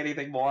need to say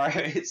anything more?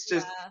 It's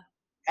just,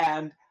 Yeah.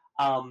 and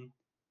um,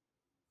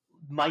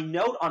 my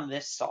note on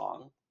this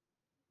song,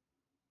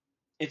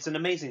 it's an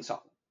amazing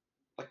song.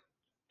 Like,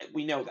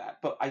 we know that,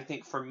 but I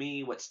think for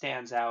me, what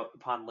stands out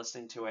upon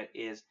listening to it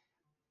is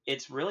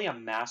it's really a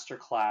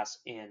masterclass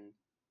in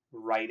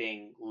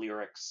writing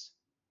lyrics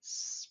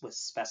with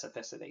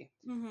specificity.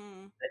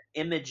 Mhm. The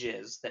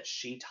images that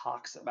she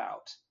talks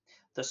about,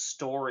 the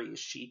stories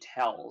she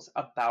tells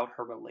about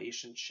her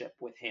relationship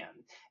with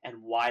him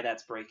and why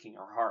that's breaking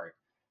her heart,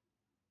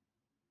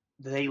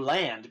 they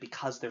land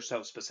because they're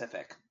so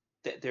specific.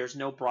 There's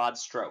no broad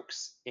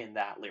strokes in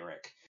that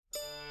lyric.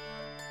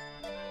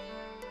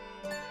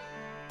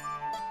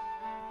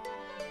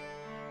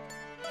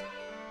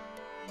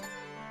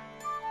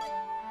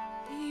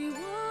 He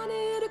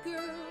wanted a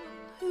girl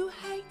who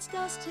hates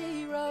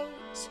dusty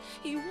roads.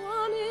 He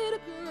wanted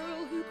a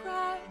girl who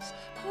cries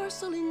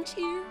porcelain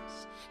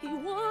tears. He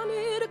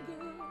wanted a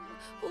girl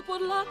who'll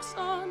put locks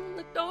on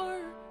the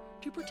door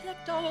to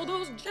protect all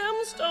those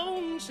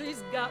gemstones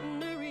she's got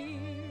in her ears.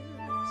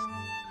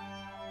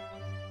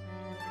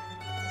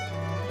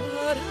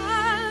 But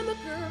I'm a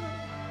girl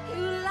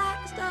who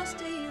likes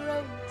dusty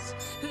roads,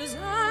 'cause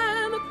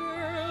I'm a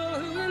girl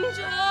who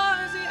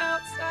enjoys the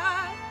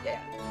outside,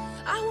 yeah.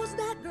 I was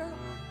that girl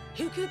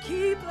who could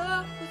keep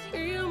up with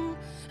him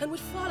and would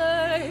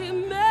follow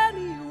him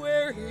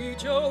anywhere he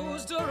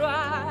chose to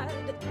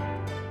ride.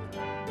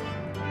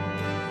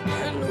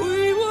 And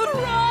we would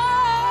ride.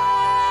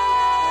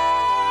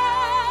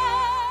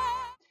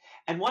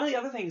 And one of the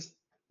other things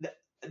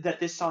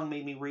that this song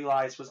made me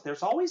realize was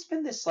there's always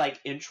been this like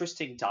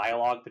interesting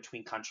dialogue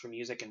between country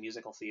music and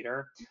musical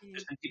theater.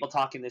 There's Mhm. been people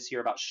talking this year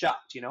about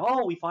Shucked,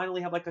 oh, we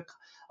finally have like a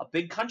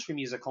big country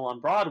musical on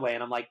Broadway.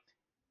 And I'm like,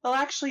 well,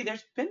 actually,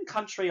 there's been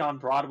country on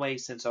Broadway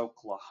since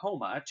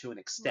Oklahoma to an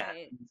extent.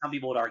 Right. Some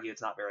people would argue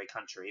it's not very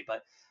country,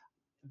 but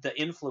the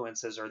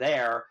influences are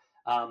there.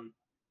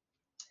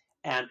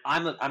 And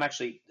I'm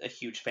actually a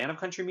huge fan of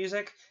country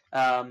music,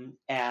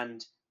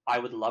 and I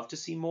would love to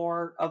see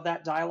more of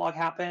that dialogue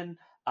happen.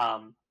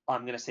 I'm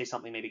going to say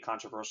something maybe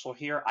controversial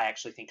here. I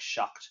actually think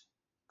Shucked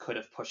could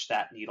have pushed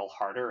that needle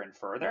harder and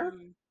further.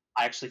 Mhm.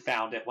 I actually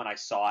found it when I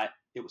saw it,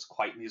 it was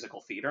quite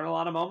musical theater in a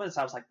lot of moments.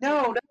 I was like,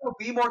 no, Yeah. no,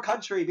 be more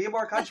country, be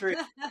more country.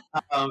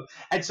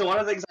 And so one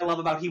of the things I love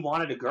about "He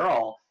Wanted a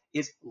Girl"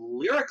 is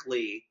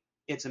lyrically,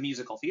 it's a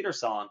musical theater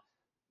song,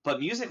 but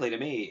musically to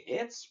me,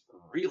 it's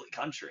really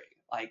country.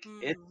 Like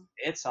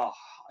it's a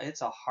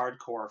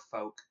hardcore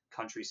folk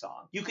country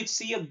song. You could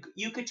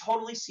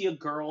totally see a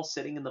girl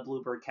sitting in the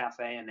Bluebird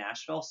Cafe in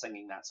Nashville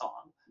singing that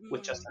song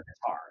with just a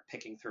guitar,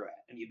 picking through it,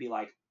 and you'd be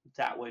like,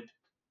 that would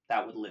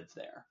live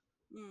there.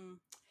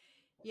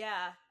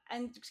 Yeah,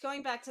 and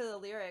going back to the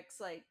lyrics,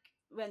 like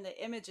when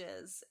the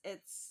images,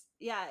 it's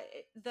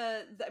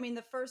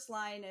the first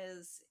line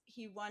is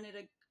he wanted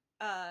a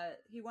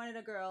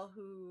girl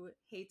who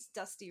hates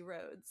dusty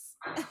roads.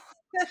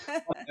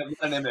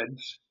 An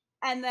image.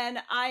 And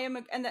then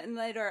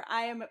later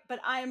I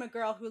am a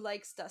girl who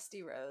likes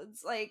dusty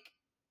roads. Like,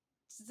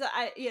 so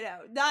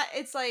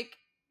it's like,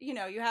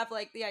 you have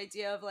like the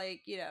idea of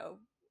like,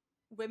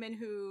 women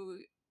who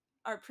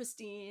are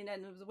pristine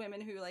and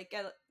women who like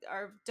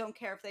don't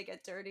care if they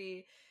get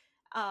dirty.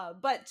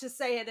 But to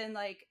say it in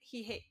like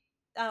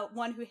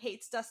one who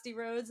hates dusty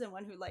roads and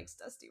one who likes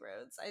dusty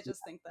roads. I just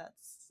think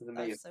that's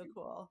so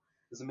cool.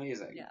 It's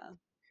amazing. Yeah.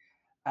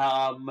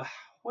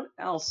 What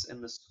else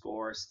in the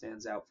score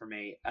stands out for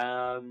me?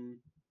 Well,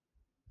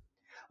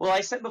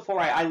 I said before,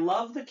 I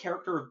love the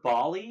character of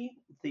Bali,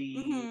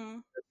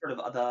 the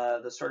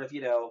sort of,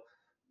 you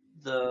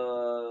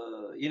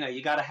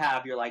got to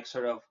have your like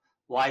sort of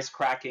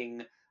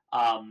wisecracking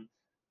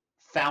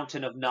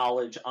fountain of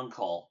knowledge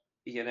uncle,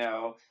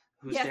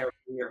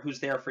 who's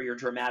there for your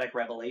dramatic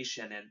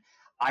revelation. And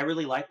I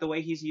really like the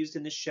way he's used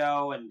in this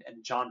show, and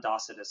John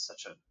Dawson is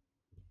such a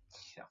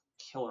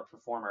killer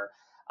performer.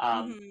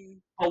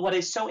 But what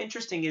is so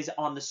interesting is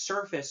on the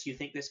surface, you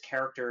think this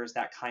character is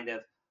that kind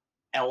of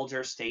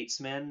elder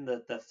statesman,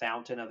 the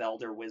fountain of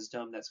elder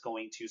wisdom that's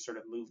going to sort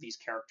of move these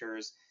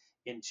characters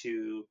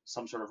into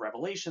some sort of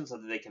revelation so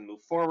that they can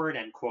move forward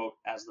and, quote,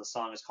 as the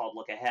song is called,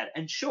 look ahead.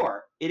 And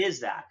sure, it is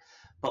that.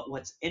 But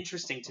what's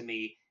interesting to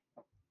me,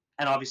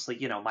 and obviously,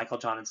 Michael,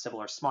 John, and Sybille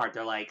are smart.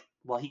 They're like,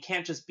 well, he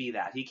can't just be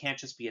that. He can't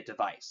just be a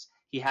device.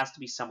 He has to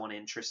be someone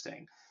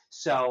interesting.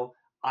 So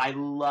I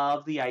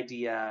love the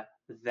idea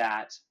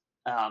that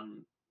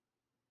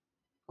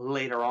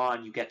later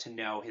on you get to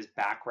know his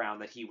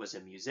background, that he was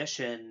a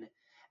musician,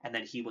 and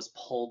then he was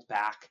pulled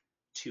back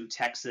to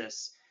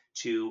Texas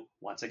to,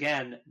 once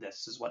again,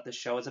 this is what the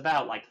show is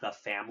about, like the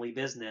family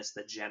business,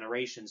 the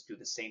generations do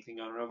the same thing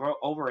over and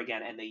over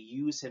again, and they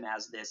use him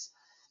as this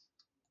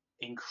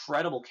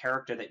incredible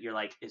character that you're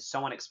like, is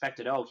so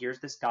unexpected. Oh, here's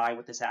this guy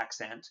with this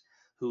accent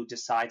who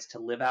decides to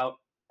live out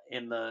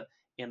in the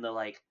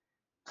like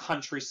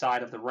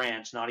countryside of the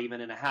ranch, not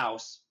even in a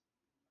house,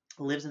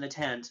 lives in a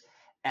tent,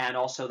 and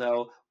also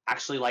though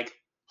actually like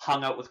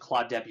hung out with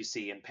Claude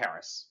Debussy in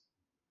Paris,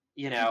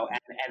 and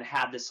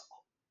had this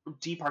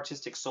deep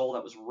artistic soul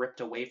that was ripped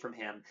away from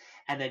him,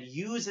 and then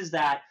uses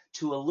that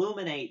to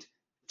illuminate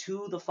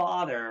to the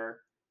father,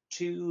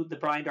 to the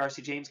Brian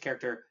Darcy James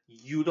character,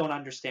 you don't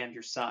understand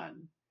your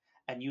son,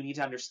 and you need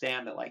to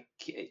understand that like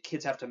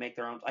kids have to make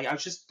their own. Like, I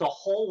was just the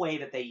whole way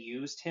that they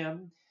used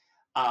him,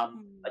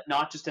 but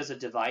not just as a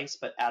device,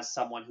 but as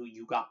someone who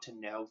you got to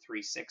know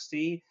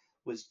 360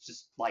 was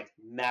just like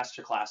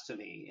masterclass to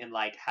me in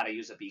like how to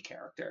use a B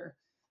character.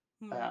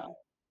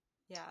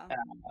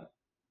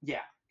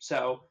 Yeah.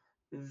 So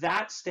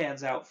that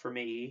stands out for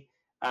me.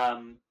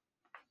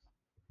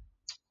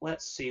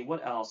 Let's see,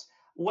 what else?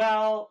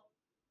 Well,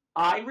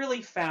 I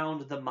really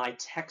found the My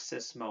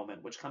Texas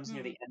moment, which comes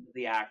near the end of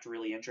the act,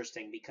 really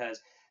interesting,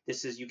 because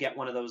you get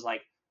one of those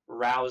like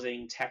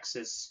rousing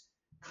Texas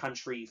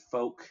country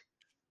folk,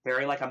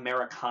 very like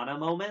Americana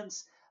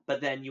moments,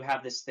 but then you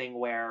have this thing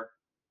where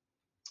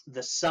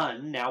the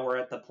son, now we're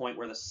at the point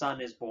where the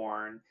son is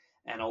born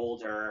and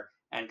older,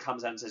 and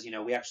comes out and says,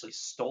 we actually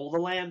stole the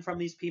land from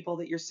these people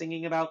that you're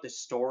singing about. This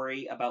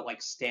story about like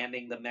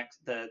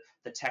the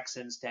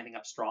Texans standing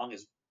up strong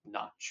is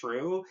not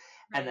true.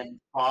 Right. And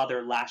then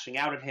father lashing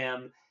out at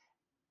him.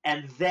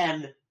 And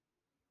then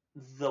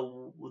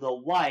the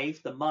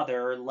wife, the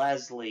mother,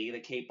 Leslie, the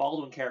Kate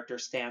Baldwin character,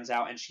 stands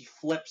out and she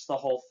flips the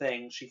whole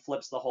thing. She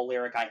flips the whole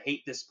lyric. I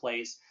hate this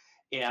place.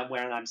 And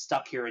when I'm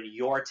stuck here in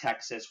your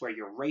Texas where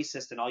you're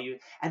racist and all you,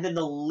 and then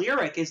the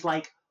lyric is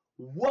like,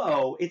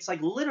 whoa, it's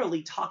like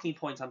literally talking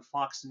points on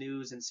Fox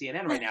News and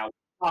CNN right now.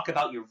 Talk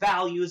about your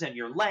values and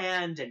your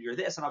land and your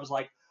this. And I was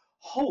like,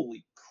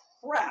 holy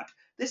crap,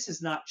 this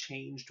has not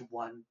changed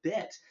one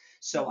bit.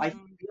 So I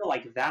feel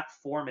like that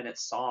 4-minute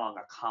song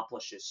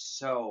accomplishes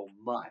so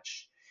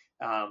much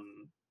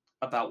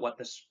about what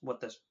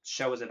the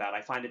show is about.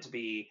 I find it to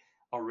be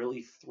a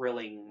really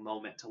thrilling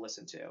moment to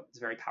listen to. It's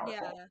very powerful.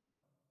 Yeah.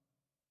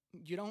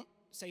 You don't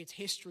say it's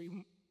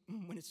history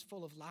when it's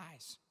full of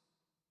lies.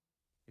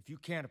 If you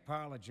can't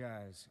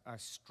apologize, I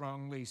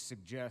strongly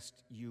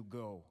suggest you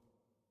go.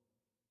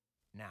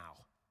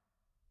 Now.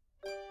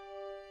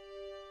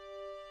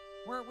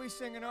 Weren't we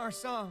singing our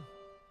song?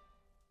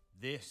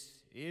 This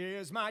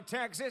is my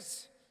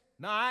Texas,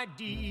 my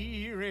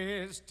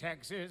dearest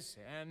Texas,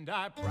 and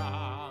I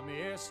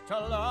promise to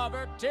love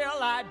her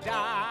till I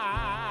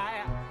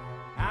die.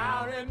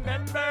 I'll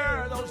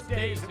remember those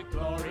days of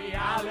glory.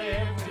 I'll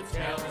live to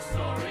tell the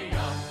story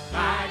of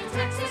my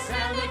Texas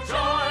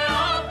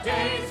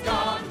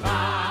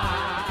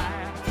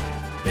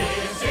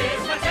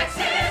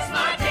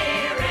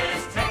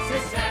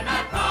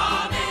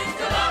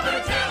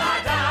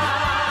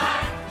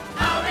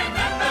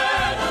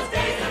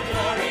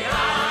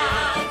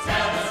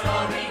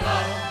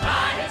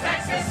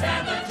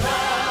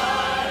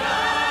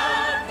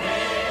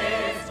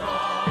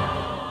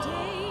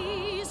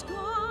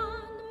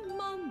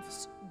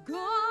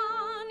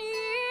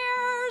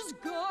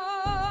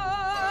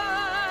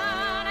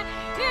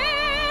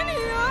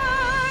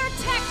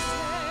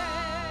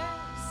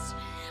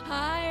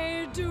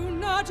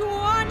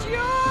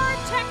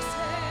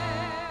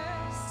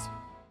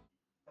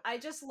I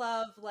just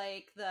love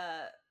like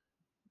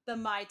the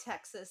my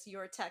Texas,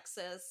 your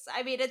Texas.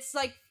 I mean, it's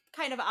like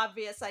kind of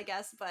obvious, I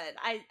guess, but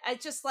I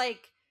just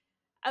like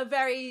a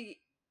very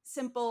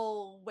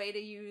simple way to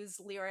use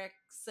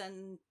lyrics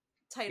and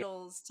Yeah,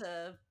 titles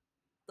to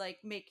like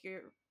make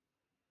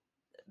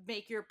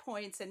your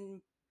points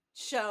and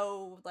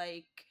show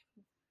like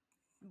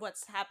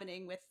what's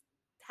happening with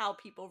how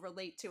people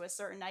relate to a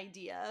certain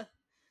idea.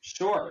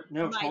 sure.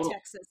 No, My totally.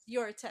 Texas,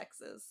 your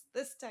Texas,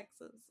 this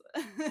Texas.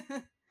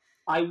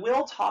 I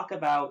will talk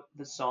about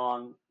the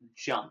song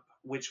Jump,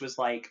 which was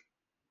like,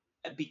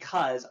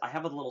 because I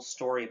have a little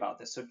story about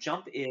this. So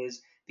Jump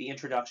is the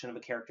introduction of a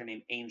character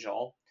named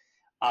Angel,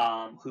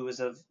 who is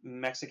of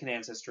Mexican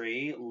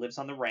ancestry, lives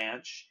on the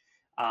ranch,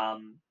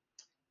 um,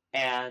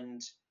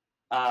 and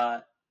uh,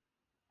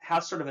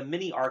 has sort of a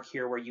mini arc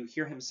here where you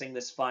hear him sing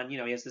this fun, he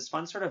has this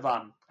fun sort of,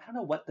 I don't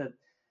know what the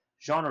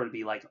genre would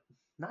be, like,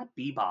 not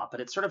bebop,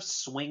 but it's sort of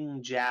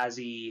swing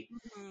jazzy.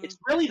 Mhm. It's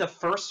really the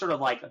first sort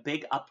of like a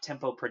big up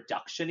tempo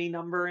production-y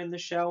number in the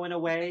show in a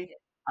way.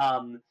 Right.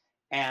 Um,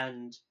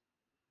 and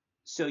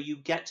so you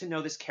get to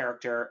know this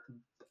character.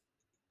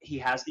 He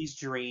has these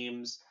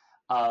dreams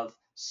of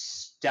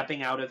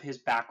stepping out of his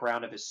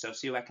background, of his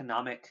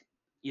socioeconomic,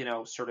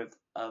 sort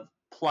of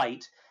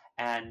plight,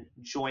 and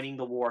joining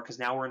the war, because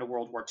now we're in a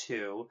World War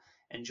II,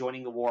 and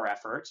joining the war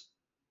effort.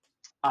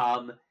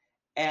 Um,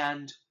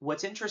 and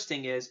what's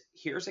interesting is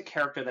here's a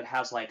character that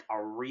has like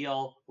a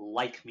real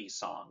like me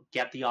song,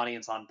 get the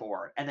audience on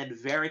board. And then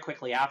very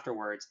quickly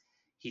afterwards,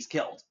 he's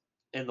killed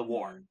in the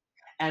war. Mm.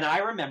 And I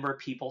remember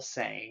people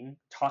saying,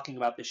 talking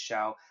about this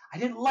show, I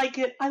didn't like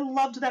it. I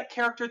loved that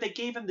character. They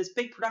gave him this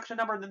big production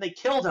number and then they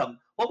killed him.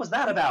 What was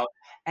that about?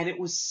 And it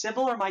was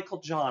Sybille or Michael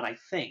John, I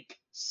think,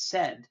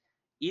 said,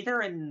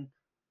 either in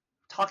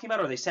talking about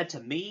it or they said to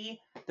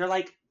me, they're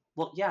like,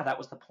 well, yeah, that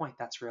was the point.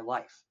 That's real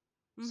life.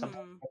 Sometimes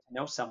Mm-hmm. we get to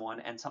know someone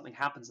and something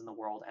happens in the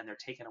world and they're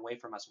taken away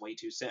from us way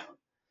too soon.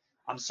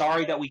 I'm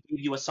sorry that we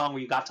gave you a song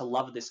where you got to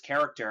love this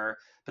character,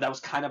 but that was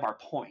kind of our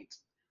point.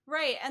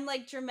 Right, and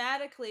like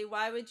dramatically,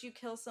 why would you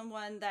kill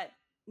someone that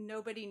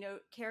nobody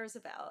cares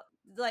about?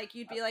 Like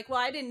you'd be like, "Well,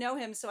 I didn't know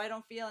him, so I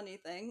don't feel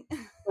anything."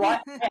 Well,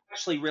 I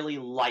actually really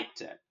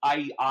liked it.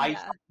 I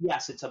Yeah,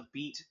 yes, it's a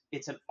beat,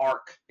 it's an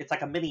arc, it's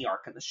like a mini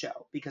arc in the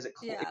show because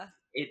yeah.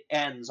 it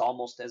ends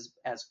almost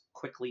as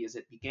quickly as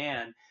it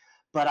began.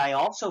 But I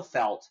also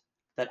felt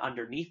that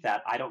underneath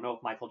that, I don't know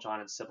if Michael John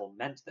and Sybille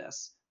meant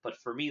this, but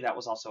for me, that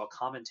was also a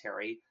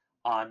commentary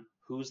on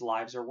whose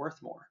lives are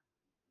worth more,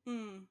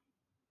 Mm.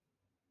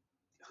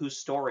 whose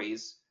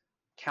stories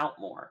count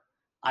more.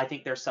 I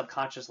think they're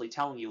subconsciously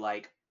telling you,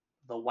 like,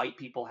 the white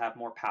people have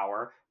more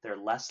power. They're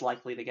less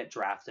likely to get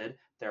drafted.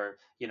 Or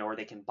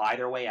they can buy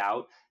their way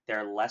out.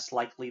 They're less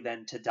likely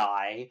then to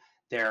die.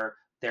 They're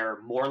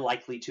more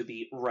likely to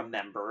be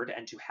remembered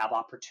and to have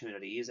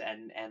opportunities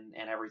and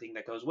everything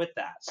that goes with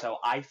that. So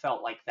I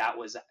felt like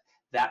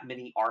that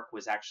mini arc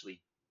was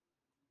actually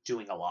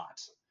doing a lot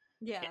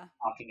in Yeah.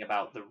 talking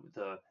about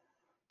the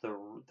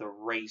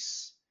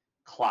race,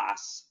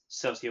 class,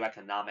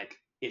 socioeconomic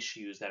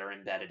issues that are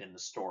embedded in the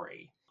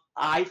story.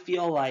 I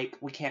feel like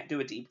we can't do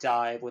a deep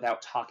dive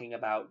without talking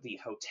about the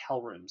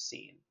hotel room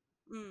scene.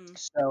 Mm.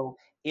 So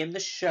in the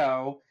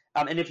show,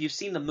 and if you've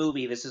seen the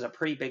movie, this is a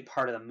pretty big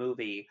part of the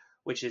movie,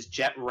 which is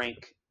Jet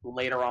Rink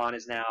later on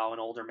is now an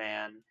older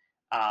man,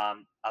 a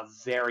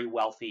very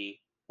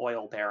wealthy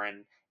oil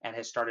baron, and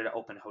has started to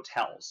open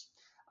hotels,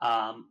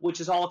 which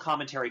is all a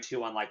commentary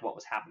too on like what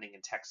was happening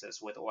in Texas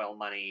with oil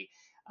money,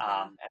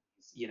 Yeah.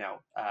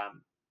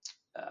 and,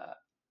 uh,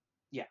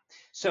 yeah.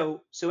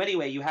 So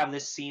anyway, you have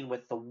this scene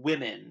with the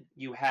women.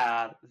 You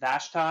have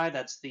Vashti,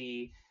 that's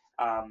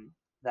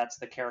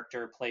the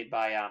character played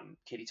by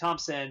Katie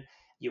Thompson.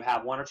 You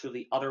have one or two of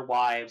the other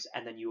wives,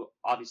 and then you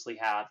obviously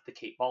have the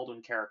Kate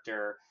Baldwin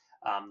character,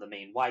 the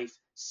main wife,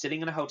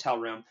 sitting in a hotel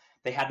room.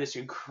 They had this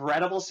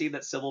incredible scene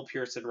that Sybille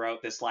Pearson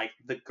wrote. This like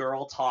the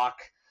girl talk,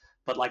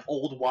 but like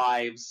old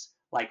wives,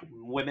 like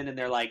women in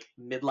their like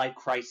midlife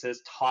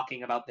crisis,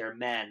 talking about their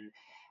men,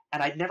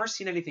 and I'd never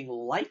seen anything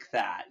like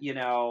that, in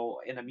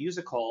a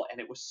musical, and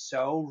it was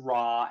so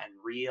raw and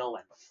real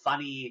and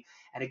funny.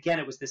 And again,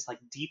 it was this like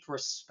deep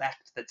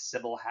respect that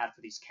Sybille had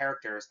for these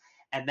characters,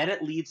 and then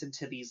it leads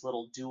into these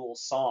little dual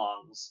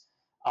songs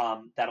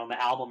that on the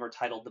album are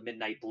titled "The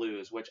Midnight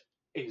Blues," which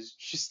is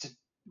just an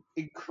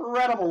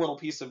incredible little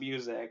piece of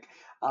music.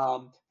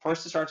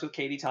 First, it starts with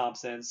Katie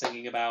Thompson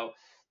singing about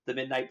the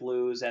midnight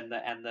blues and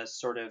the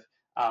sort of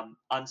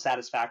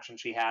unsatisfaction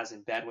she has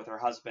in bed with her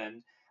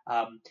husband.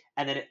 And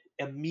then it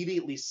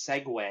immediately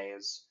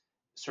segues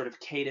sort of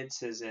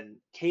cadences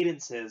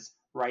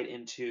right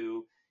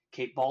into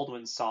Kate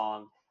Baldwin's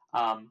song.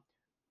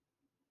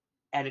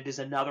 And it is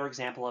another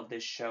example of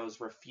this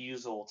show's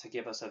refusal to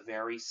give us a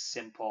very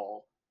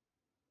simple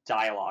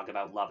dialogue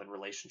about love and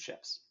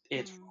relationships.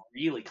 It's Mm.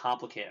 really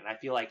complicated. And I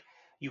feel like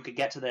you could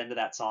get to the end of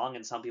that song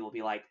and some people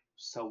be like,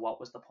 so what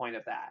was the point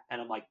of that? And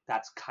I'm like,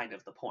 that's kind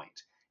of the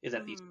point, is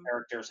that these Mm.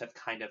 characters have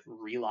kind of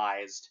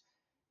realized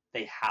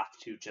they have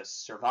to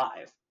just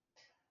survive.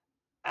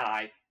 And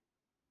I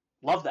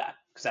love that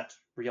because that's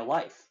real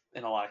life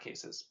in a lot of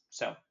cases.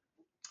 So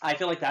I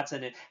feel like that's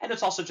in it. And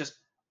it's also just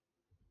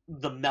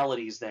the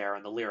melodies there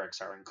and the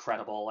lyrics are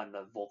incredible and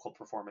the vocal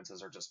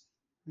performances are just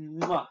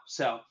mwah.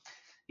 So,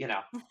 you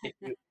know,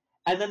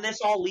 and then this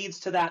all leads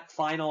to that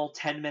final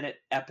 10-minute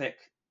epic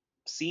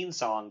scene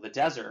song, The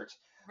Desert,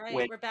 Right,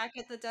 which we're back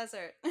at the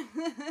desert.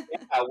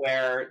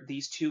 where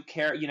these two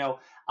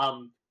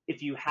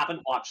if you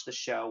haven't watched the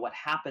show, what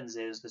happens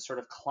is the sort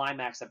of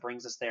climax that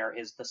brings us there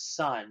is the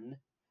son,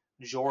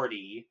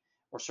 Jordy,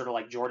 or sort of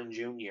like Jordan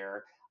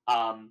Jr.,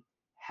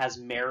 has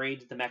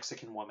married the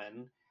Mexican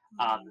woman.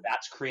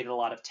 That's created a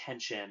lot of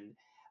tension.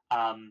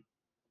 Um,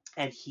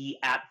 and he,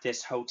 at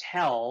this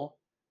hotel,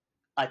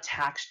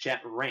 attacks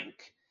Jet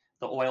Rink,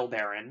 the oil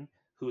baron,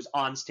 who's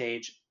on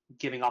stage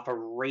giving off a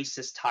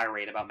racist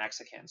tirade about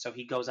Mexicans. So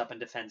he goes up and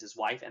defends his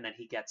wife, and then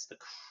he gets the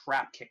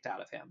crap kicked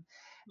out of him.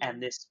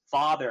 And this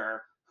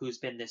father, who's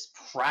been this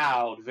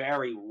proud,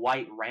 very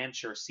white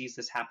rancher, sees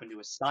this happen to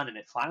his son, and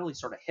it finally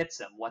sort of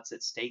hits him what's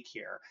at stake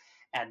here,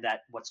 and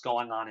that what's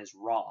going on is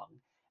wrong.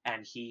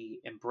 And he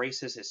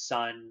embraces his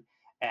son,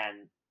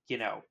 and you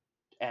know,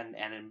 and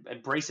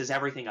embraces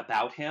everything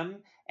about him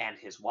and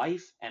his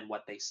wife and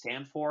what they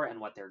stand for and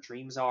what their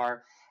dreams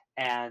are.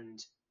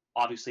 And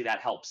obviously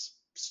that helps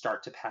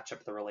start to patch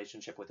up the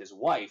relationship with his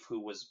wife, who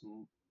was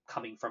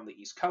coming from the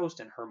East Coast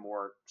and her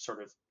more sort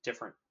of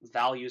different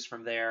values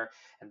from there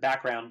and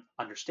background,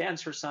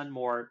 understands her son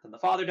more than the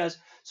father does.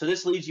 So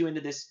this leads you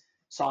into this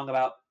song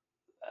about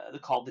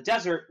called The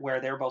Desert,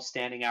 where they're both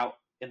standing out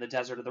in the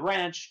desert of the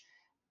ranch.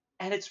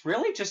 And it's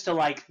really just a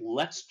like,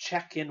 let's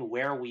check in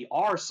where we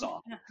are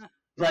song.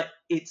 But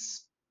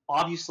it's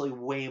obviously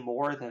way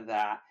more than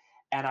that.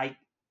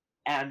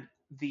 And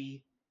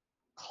the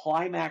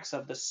climax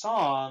of the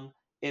song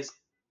is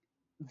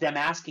them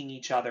asking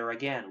each other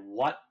again,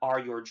 what are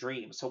your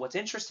dreams? So what's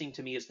interesting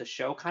to me is the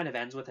show kind of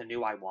ends with a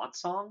new I Want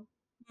song.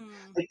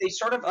 Like they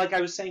sort of, like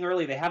I was saying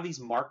earlier, they have these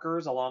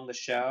markers along the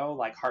show,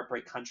 like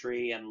Heartbreak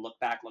Country and Look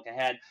Back, Look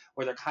Ahead,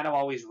 where they're kind of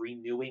always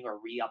renewing or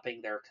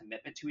re-upping their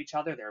commitment to each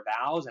other, their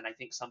vows. And I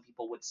think some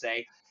people would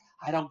say,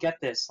 I don't get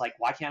this. Like,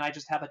 why can't I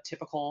just have a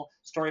typical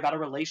story about a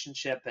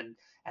relationship? And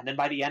then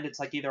by the end, it's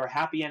like either a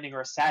happy ending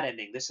or a sad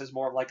ending. This is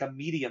more of like a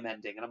medium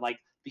ending. And I'm like,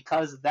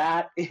 because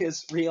that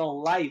is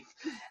real life.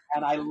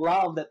 And I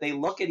love that they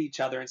look at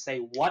each other and say,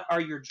 what are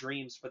your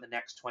dreams for the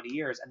next 20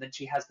 years? And then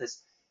she has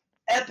this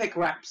epic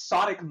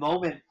rhapsodic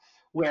moment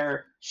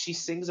where she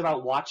sings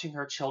about watching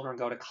her children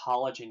go to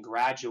college and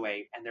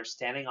graduate, and they're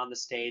standing on the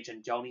stage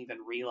and don't even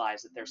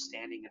realize that they're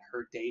standing in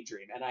her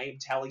daydream. And I am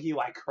telling you,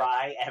 I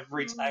cry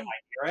every time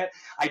I hear it.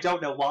 I don't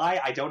know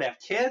why. I don't have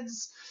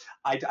kids.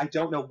 I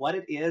don't know what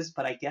it is,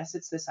 but I guess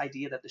it's this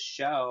idea that the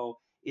show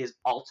is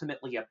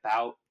ultimately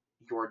about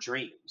your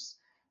dreams.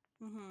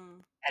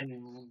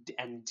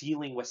 And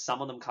dealing with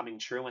some of them coming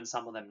true and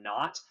some of them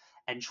not,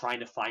 and trying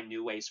to find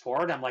new ways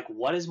forward. I'm like,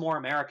 what is more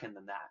American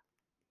than that?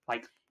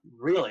 Like,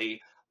 really,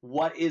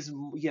 what is,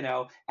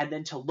 and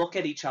then to look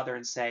at each other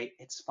and say,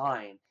 it's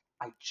fine.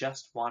 I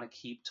just want to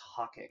keep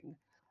talking.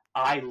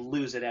 I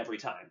lose it every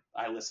time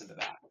I listen to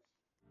that.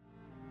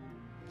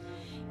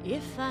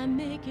 If I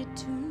make it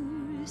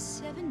to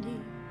 70,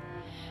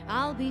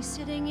 I'll be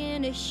sitting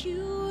in a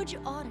huge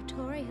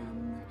auditorium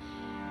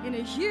in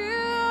a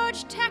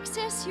huge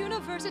Texas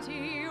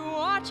university,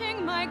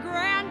 watching my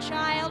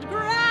grandchild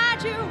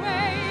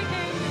graduating.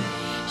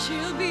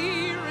 She'll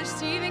be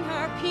receiving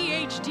her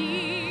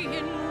PhD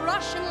in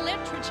Russian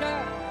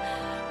literature.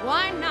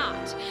 Why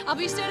not? I'll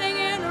be sitting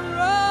in a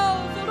row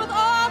filled with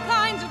all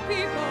kinds of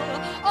people,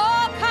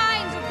 all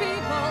kinds of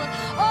people,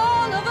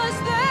 all of us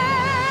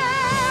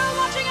there,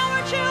 watching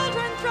our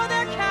children throw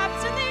their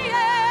caps in the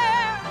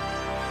air,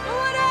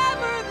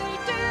 whatever they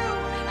do,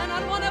 and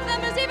not one of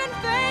them is even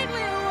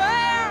faintly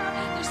aware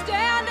they're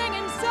standing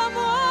in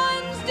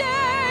someone's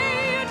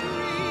daydream,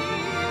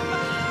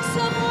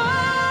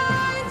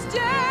 someone's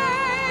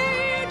daydream.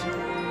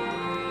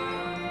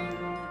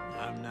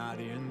 I'm not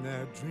in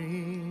that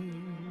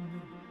dream.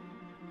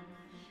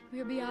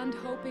 We're beyond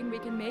hoping we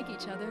can make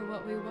each other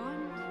what we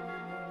want.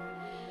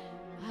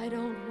 I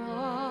don't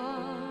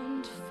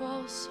want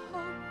false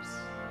hopes.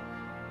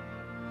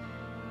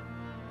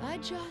 I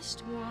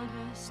just want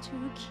us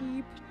to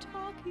keep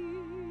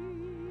talking.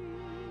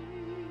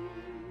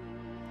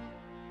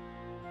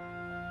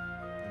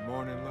 The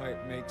morning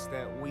light makes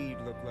that weed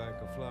look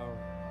like a flower.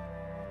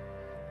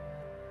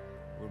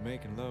 We're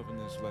making love in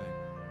this light.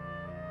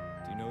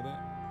 Do you know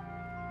that?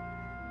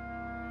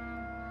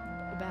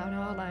 About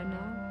all I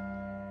know.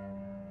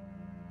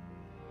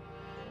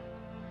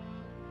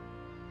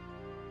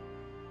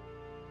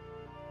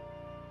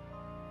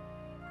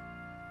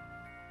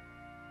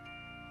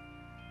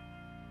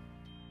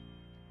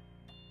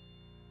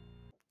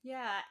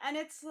 Yeah, and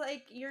it's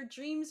like your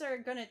dreams are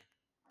going to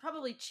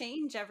probably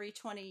change every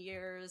 20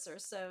 years or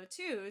so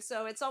too.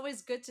 So it's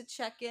always good to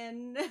check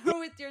in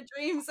with your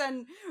dreams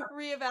and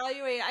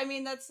reevaluate. I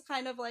mean, that's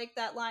kind of like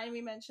that line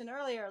we mentioned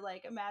earlier,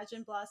 like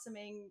imagine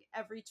blossoming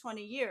every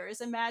 20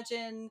 years.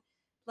 Imagine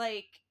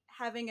like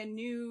having a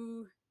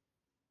new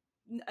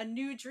a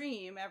new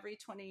dream every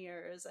 20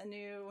 years, a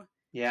new.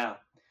 Yeah.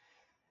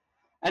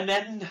 And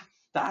then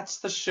that's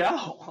the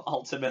show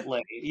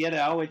ultimately.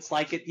 It's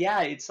like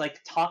it's like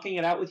talking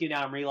it out with you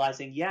now. I'm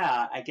realizing,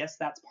 I guess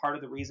that's part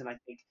of the reason I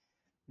think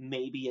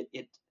maybe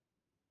it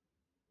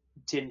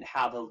didn't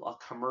have a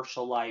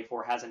commercial life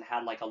or hasn't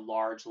had like a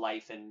large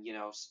life in,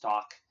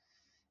 stock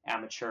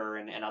amateur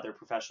and other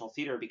professional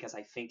theater, because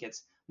I think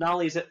it's not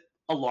only is it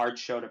a large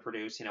show to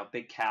produce,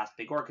 big cast,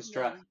 big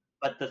orchestra,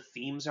 but the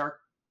themes are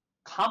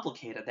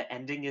complicated. The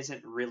ending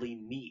isn't really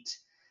neat.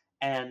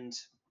 And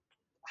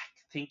I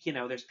think,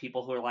 there's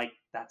people who are like,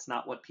 that's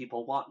not what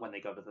people want when they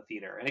go to the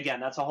theater. And again,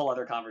 that's a whole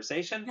other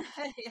conversation.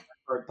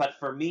 But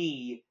for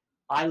me,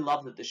 I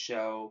love that the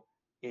show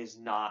is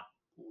not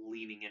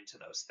leaning into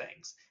those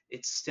things.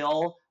 It's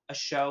still a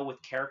show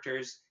with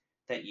characters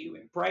that you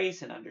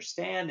embrace and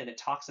understand, and it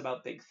talks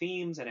about big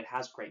themes, and it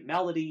has great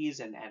melodies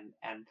and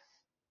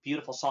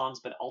beautiful songs,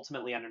 but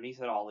ultimately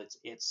underneath it all,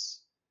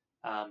 it's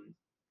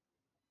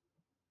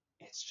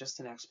just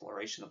an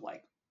exploration of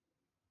like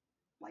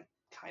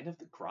kind of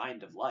the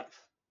grind of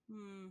life.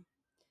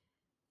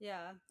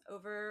 Yeah,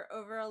 over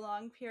a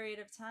long period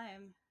of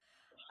time.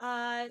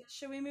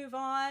 Should we move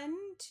on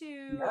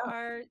to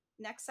our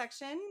next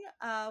section?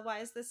 Why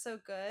is this so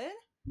good?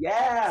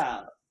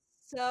 Yeah.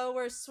 So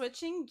we're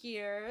switching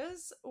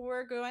gears.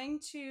 We're going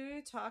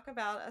to talk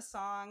about a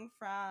song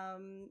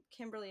from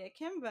Kimberly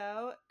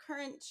Akimbo,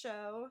 current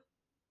show.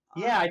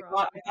 Yeah, I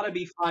thought it'd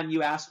be fun.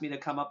 You asked me to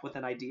come up with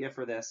an idea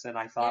for this, and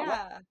I thought,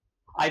 well,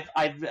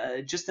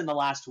 I've just in the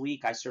last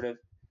week, I sort of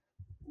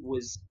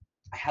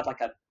I had like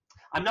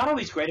I'm not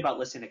always great about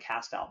listening to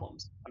cast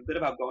albums. I'm good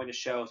about going to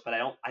shows, but I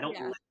don't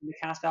listen to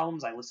cast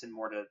albums. I listen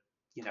more to,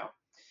 I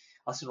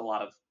listen to a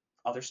lot of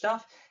other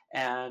stuff.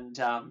 And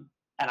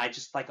I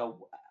just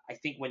I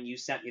think when you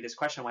sent me this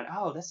question, I went,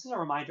 oh, this is a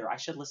reminder. I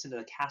should listen to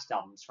the cast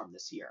albums from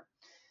this year.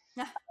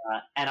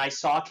 And I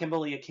saw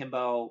Kimberly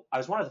Akimbo. I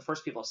was one of the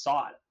first people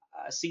to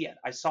see it.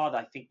 I saw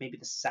I think maybe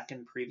the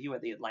second preview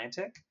at the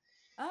Atlantic.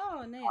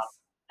 Oh, nice.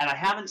 And I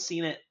haven't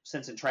seen it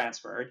since it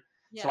transferred.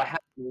 So I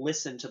haven't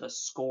listened to the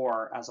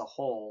score as a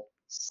whole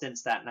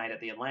since that night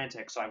at the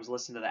Atlantic. So I was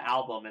listening to the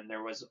album, and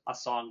there was a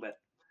song that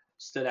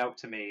stood out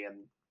to me.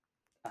 And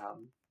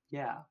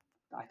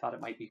I thought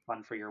it might be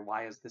fun for your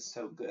Why Is This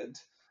So Good?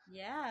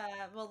 Yeah,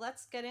 well,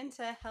 let's get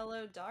into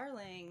Hello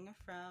Darling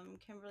from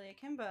Kimberly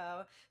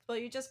Akimbo. Well,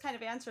 you just kind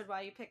of answered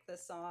why you picked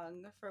this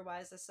song for Why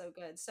Is This So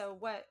Good. So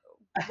why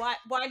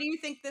do you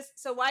think this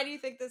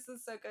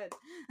is so good?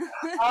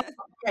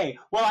 Okay,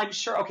 well, I'm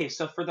sure. Okay,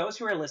 so for those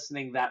who are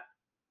listening that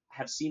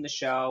have seen the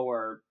show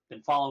or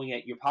been following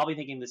it, you're probably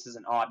thinking this is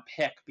an odd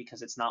pick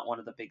because it's not one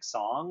of the big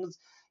songs.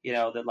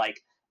 That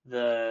like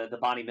the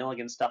Bonnie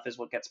Milligan stuff is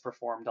what gets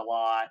performed a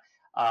lot,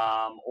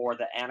 or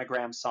the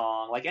anagram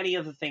song, like any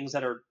of the things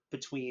that are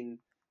between,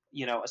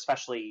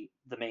 especially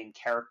the main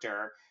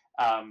character,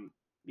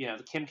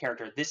 the Kim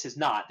character. This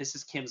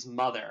is Kim's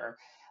mother,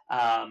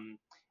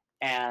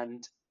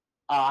 and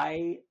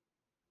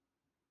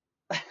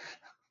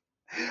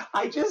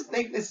I just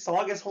think this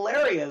song is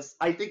hilarious.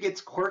 I think it's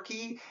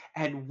quirky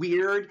and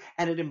weird,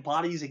 and it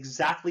embodies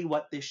exactly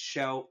what this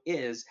show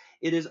is.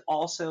 It is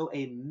also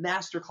a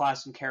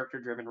masterclass in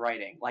character-driven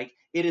writing. Like,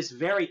 it is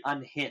very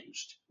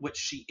unhinged, which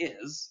she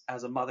is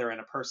as a mother and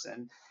a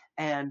person.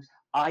 And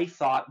I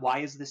thought, why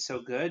is this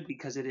so good?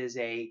 Because it is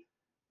a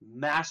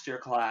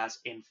masterclass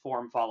in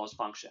form follows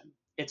function.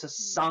 It's a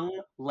sung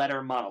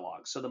letter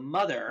monologue. So the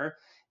mother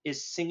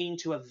is singing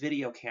to a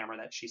video camera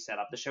that she set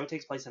up. The show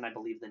takes place in, I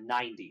believe, the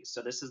 90s.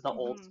 So this is the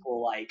old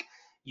school, like,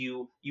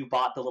 you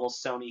bought the little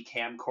Sony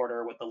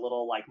camcorder with the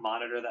little, like,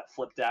 monitor that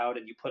flipped out,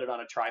 and you put it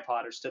on a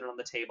tripod or stood it on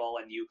the table,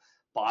 and you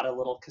bought a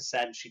little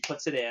cassette, and she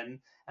puts it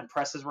in and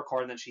presses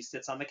record, and then she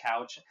sits on the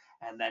couch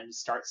and then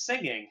starts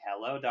singing,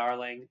 "Hello,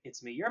 darling,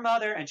 it's me, your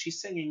mother," and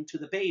she's singing to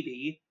the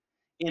baby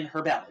in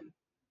her belly.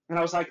 And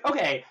I was like,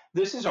 okay,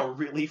 this is a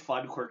really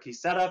fun, quirky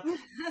setup.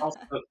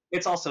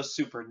 It's also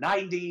super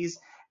 90s.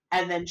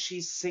 And then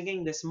she's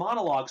singing this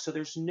monologue. So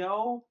there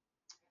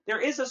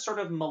is a sort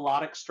of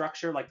melodic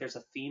structure, like there's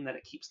a theme that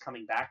it keeps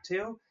coming back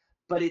to,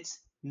 but it's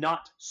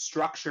not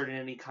structured in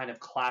any kind of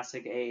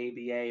classic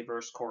AABA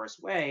verse chorus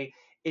way.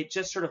 It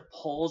just sort of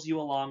pulls you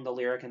along the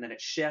lyric, and then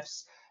it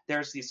shifts.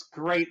 There's these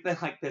great,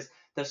 like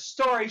the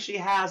story she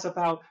has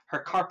about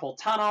her carpal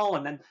tunnel,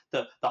 and then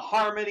the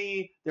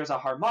harmony. There's a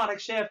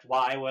harmonic shift.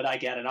 Why would I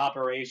get an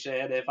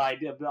operation if I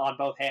did on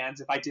both hands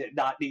if I did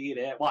not need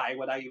it? Why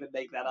would I even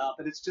make that up?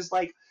 And it's just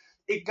like,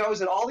 it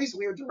goes in all these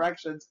weird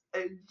directions.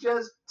 And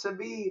just, to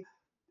me,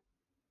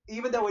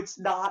 even though it's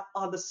not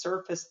on the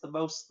surface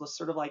the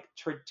sort of like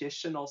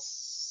traditional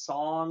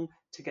song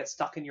to get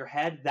stuck in your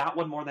head, that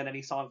one more than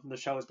any song from the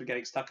show has been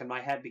getting stuck in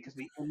my head because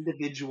the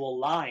individual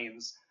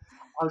lines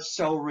are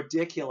so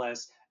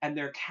ridiculous and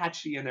they're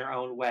catchy in their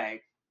own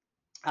way.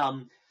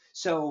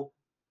 So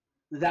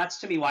that's,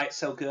 to me, why it's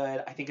so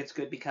good. I think it's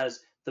good because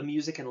the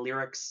music and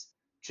lyrics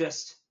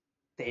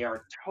they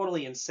are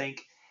totally in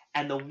sync.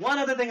 And the one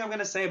other thing I'm going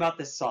to say about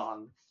this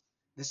song,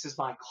 this is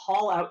my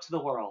call out to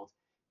the world.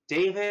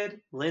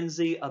 David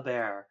Lindsay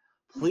Aber,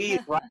 Please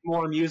write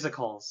more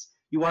musicals.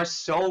 You are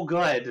so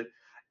good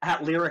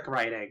at lyric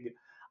writing.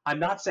 I'm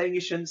not saying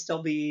you shouldn't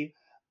still be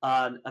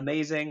an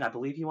amazing, I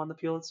believe you won the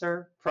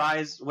Pulitzer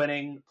Prize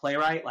winning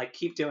playwright. Like,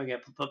 keep doing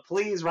it, but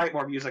please write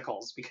more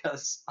musicals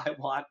because I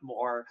want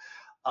more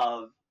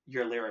of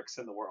your lyrics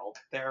in the world.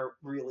 They're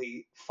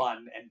really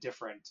fun and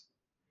different.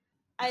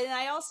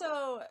 I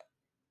also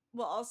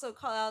will also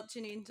call out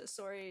Janine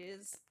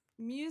Tesori's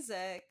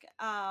music.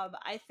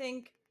 I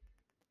think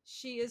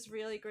she is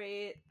really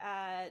great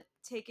at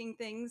taking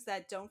things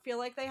that don't feel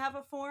like they have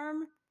a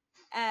form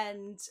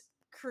and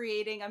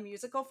creating a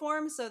musical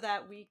form so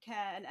that we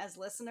can, as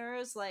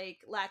listeners, like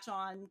latch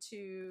on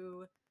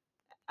to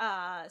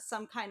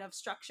some kind of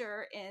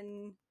structure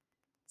in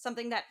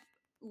something that,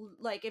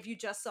 like, if you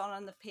just saw it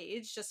on the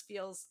page, just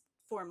feels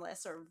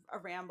formless or a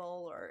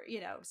ramble or,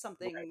 you know,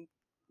 something Right.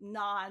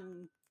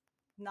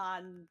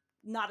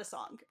 not a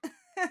song.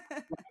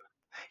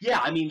 Yeah,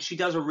 I mean, she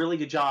does a really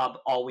good job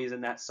always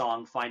in that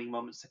song finding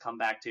moments to come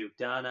back to.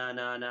 Da na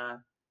na na,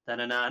 da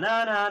na na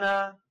na na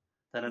na,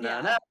 da na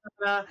na na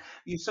na.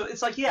 So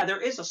it's like, yeah, there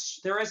is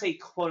a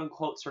quote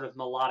unquote sort of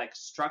melodic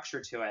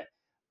structure to it,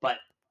 but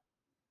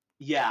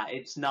yeah,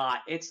 it's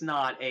not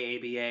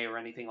AABA or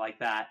anything like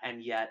that,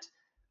 and yet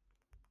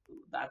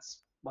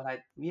that's what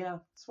I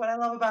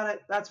love about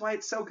it. That's why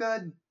it's so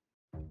good.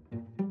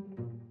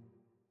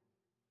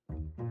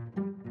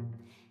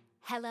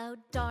 Hello,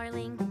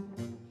 darling.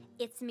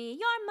 It's me,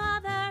 your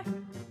mother.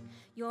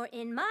 You're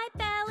in my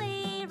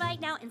belly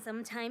right now, and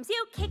sometimes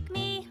you kick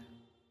me.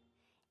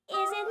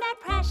 Isn't that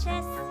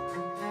precious?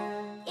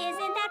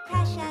 Isn't that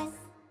precious?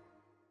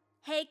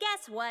 Hey,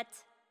 guess what?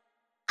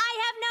 I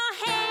have no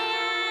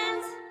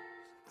hands!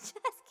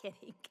 Just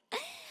kidding.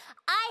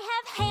 I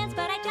have hands,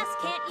 but I just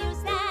can't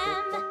use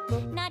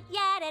them. Not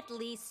yet, at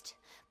least.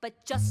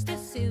 But just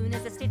as soon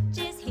as the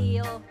stitches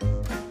heal.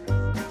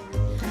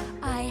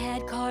 I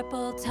had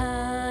carpal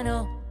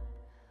tunnel,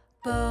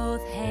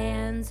 both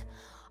hands.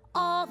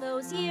 All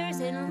those years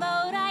in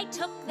Lodi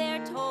took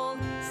their toll.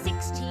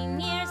 16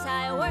 years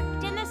I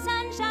worked in the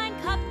Sunshine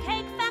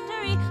Cupcake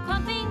Factory,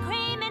 pumping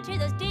cream into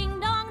those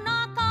ding-dong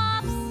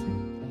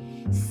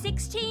knockoffs.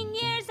 16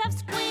 years of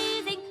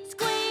squeezing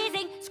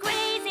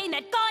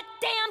that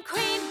goddamn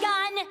cream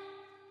gun.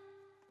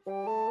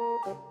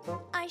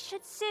 I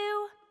should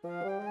sue.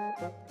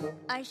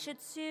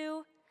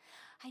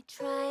 I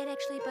tried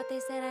actually, but they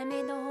said I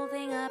made the whole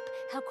thing up.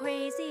 How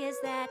crazy is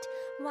that?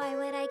 Why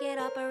would I get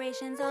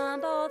operations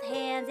on both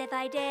hands if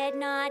I did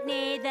not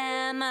need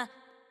them?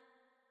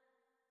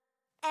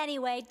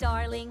 Anyway,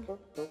 darling,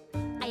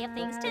 I have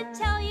things to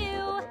tell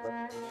you.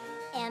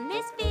 And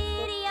this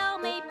video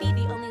may be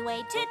the only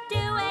way to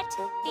do it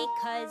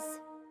because,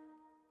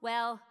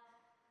 well,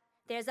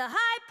 there's a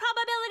high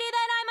probability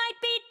that I might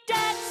be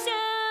dead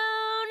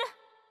soon.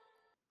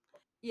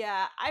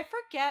 Yeah, I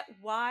forget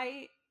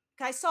why.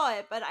 I saw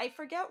it, but I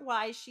forget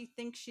why she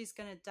thinks she's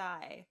gonna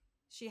die.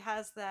 She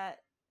has that.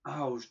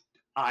 Oh,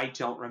 I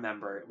don't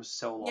remember. It was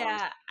so long.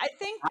 Yeah, I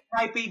think. I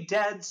might be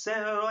dead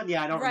soon.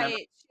 Yeah, I don't remember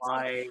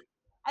why.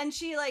 And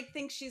she like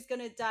thinks she's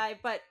gonna die,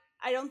 but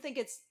I don't think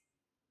it's.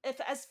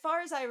 If, as far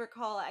as I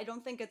recall, I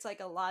don't think it's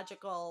like a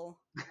logical.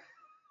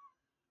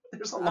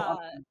 There's a lot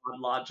of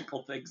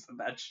logical things in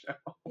that show.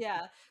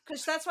 Yeah,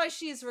 because that's why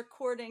she's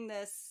recording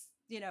this,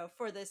 you know,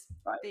 for this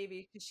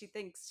baby, because she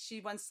thinks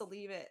she wants to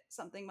leave it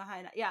something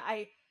behind. Yeah,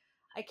 I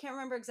can't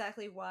remember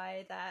exactly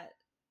why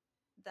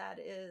that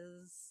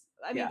is.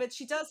 I mean, but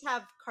she does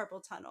have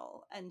carpal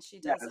tunnel, and she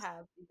does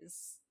have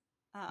these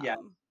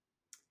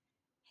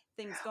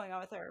things going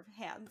on with her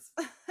hands.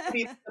 I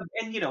mean,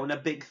 and you know, and a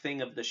big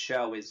thing of the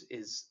show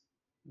is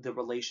the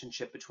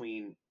relationship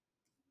between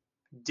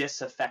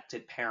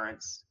disaffected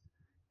parents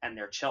and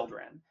their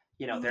children.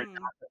 You know, they're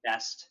not the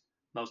best,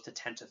 most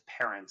attentive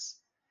parents,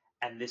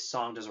 and this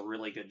song does a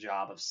really good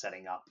job of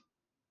setting up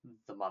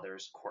the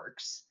mother's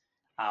quirks.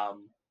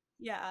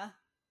 Yeah,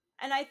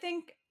 and I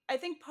think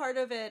part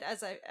of it,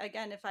 as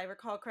if I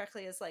recall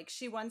correctly, is like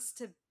she wants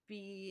to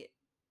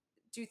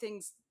do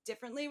things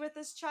differently with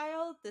this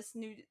child. This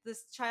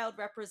child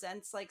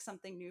represents like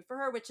something new for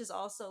her, which is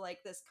also like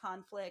this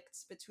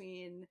conflict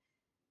between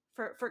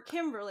for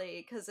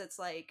Kimberly, because it's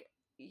like,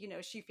 you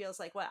know, she feels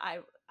like, well,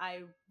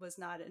 I was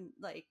not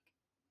like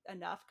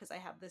enough because I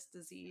have this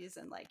disease,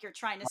 and like you're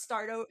trying to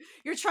start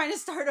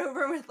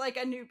over with like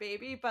a new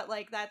baby, but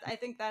like that, I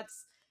think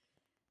that's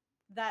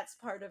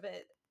part of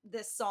it.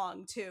 This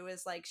song too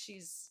is like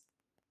she's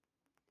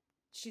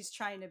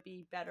trying to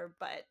be better,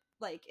 but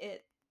like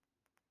it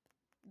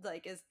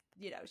like is,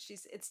 you know,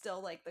 it's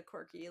still like the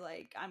quirky,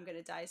 like, I'm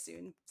gonna die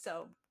soon,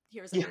 so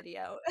here's a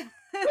video.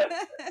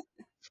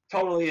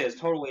 Totally is.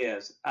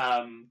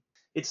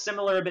 It's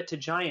similar a bit to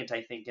Giant,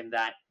 I think, in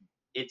that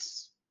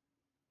it's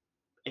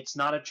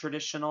not a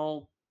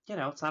traditional, you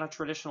know, it's not a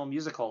traditional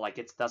musical. Like,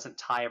 it doesn't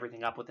tie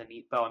everything up with a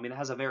neat bow. I mean, it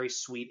has a very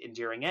sweet,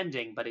 endearing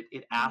ending, but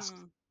it asks,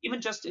 even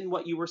just in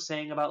what you were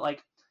saying about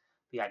like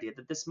the idea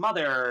that this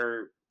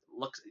mother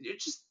looks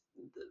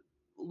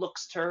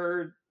to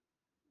her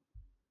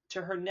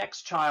to her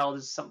next child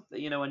is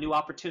something, a new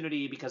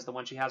opportunity, because the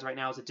one she has right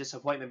now is a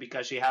disappointment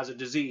because she has a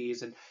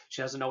disease and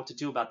she doesn't know what to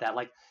do about that.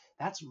 Like,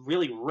 that's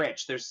really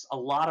rich. There's a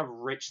lot of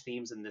rich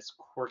themes in this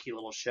quirky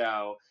little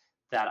show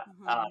that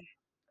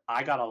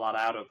I got a lot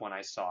out of when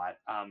I saw it.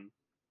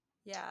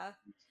 Yeah.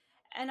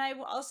 And I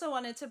also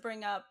wanted to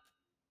bring up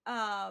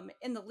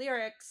in the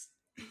lyrics,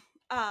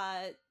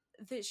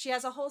 she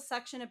has a whole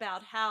section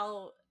about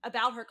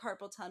her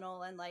carpal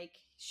tunnel, and like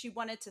she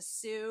wanted to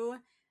sue,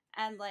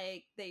 and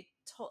like they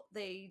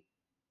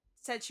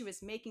said she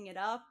was making it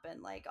up,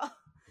 and like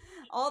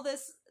all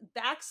this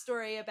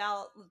backstory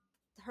about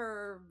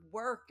her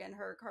work and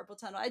her carpal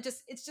tunnel.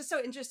 It's just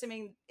so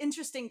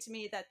interesting to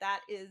me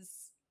that is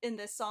in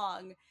this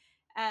song.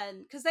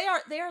 And because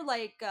they are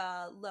like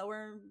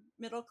lower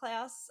middle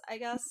class, I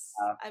guess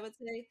I would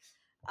say,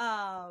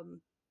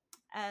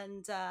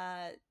 and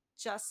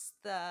just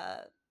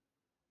the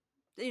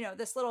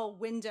this little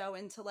window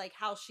into like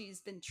how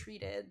she's been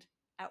treated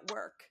at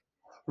work.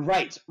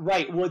 Right.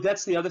 Well,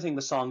 that's the other thing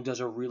the song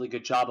does a really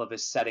good job of,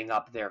 is setting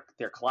up their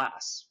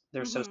class,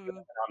 their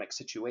socioeconomic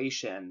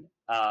situation,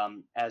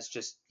 as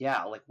just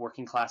like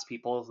working class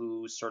people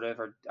who sort of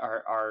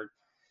are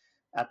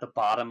at the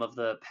bottom of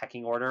the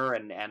pecking order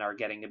and are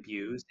getting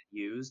abused and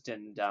used,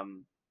 and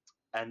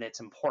it's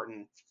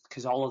important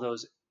because all of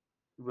those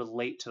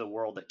relate to the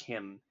world that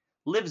Kim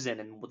lives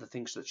in and the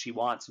things that she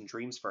wants and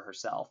dreams for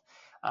herself,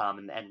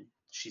 and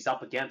she's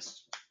up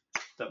against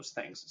those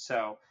things.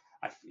 So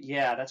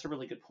that's a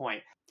really good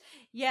point.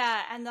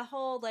 Yeah, and the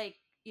whole like,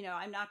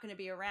 I'm not going to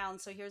be around,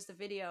 so here's the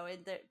video,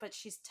 but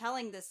she's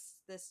telling this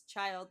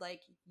child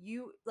like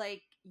you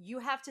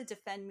have to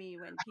defend me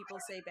when people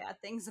say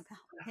bad things about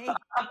me.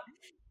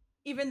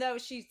 Even though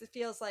she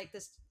feels like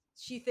this,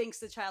 she thinks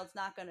the child's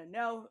not going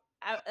to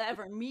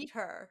ever meet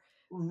her.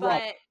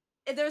 Right.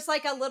 But there's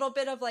like a little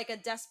bit of like a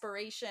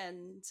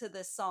desperation to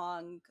this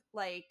song.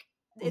 Like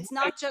it's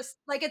not just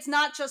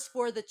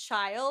for the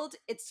child.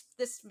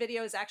 This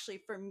video is actually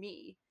for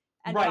me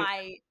and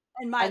my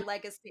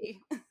legacy.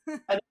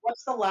 And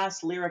what's the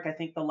last lyric? I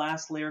think the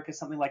last lyric is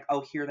something like,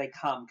 "Oh, here they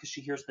come," because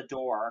she hears the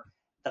door,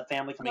 the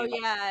family coming. Oh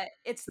yeah,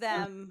 it's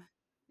them.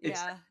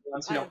 It's the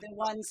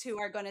ones who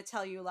are going to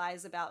tell you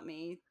lies about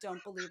me.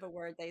 Don't believe a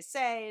word they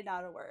say,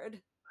 not a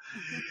word.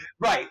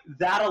 Right.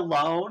 That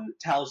alone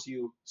tells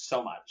you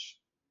so much.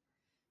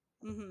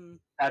 Mm-hmm.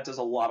 That does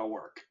a lot of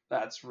work.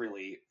 That's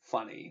really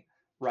funny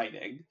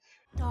writing.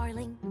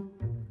 Darling,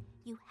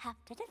 you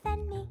have to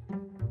defend me.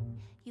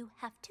 You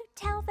have to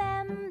tell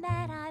them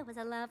that I was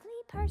a lovely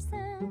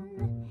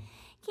person,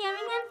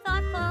 caring and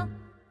thoughtful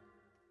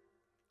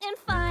and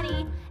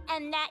funny,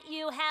 and that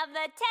you have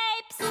the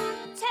tapes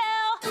to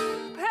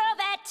prove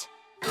it.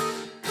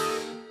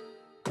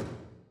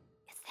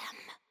 It's them.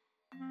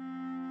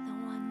 The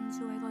ones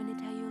who are going to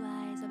tell you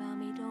lies about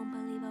me. Don't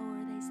believe a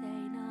word they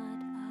say,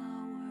 not a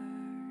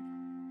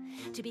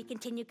word. To be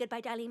continued.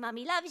 Goodbye, darling.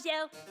 Mommy loves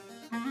you.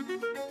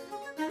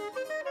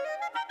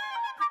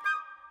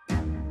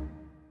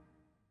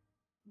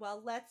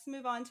 Well, let's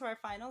move on to our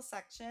final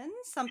section,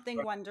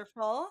 something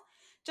wonderful.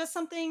 Just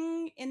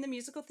something in the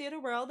musical theater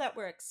world that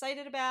we're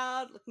excited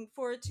about, looking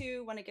forward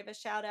to, want to give a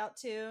shout out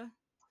to.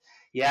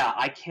 Yeah,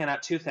 I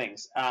cannot. Two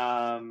things.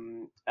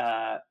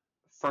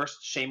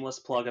 First, shameless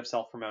plug of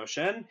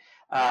self-promotion.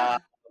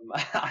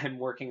 I'm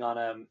working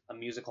on a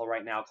musical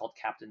right now called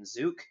Captain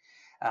Zook,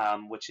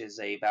 which is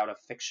about a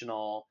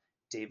fictional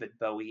David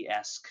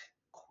Bowie-esque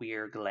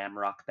queer glam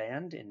rock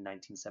band in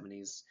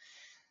 1970s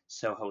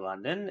Soho,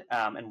 London.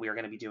 And we are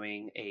going to be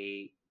doing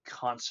a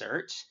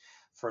concert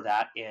for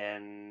that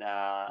in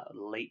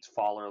late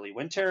fall, early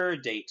winter,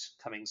 date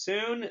coming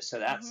soon. So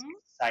that's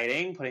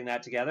exciting, putting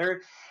that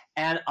together.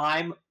 And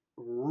I'm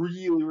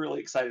really, really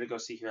excited to go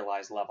see Here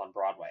Lies Love on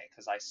Broadway,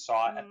 because I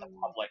saw it at the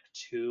Public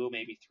 2,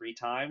 maybe 3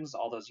 times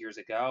all those years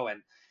ago.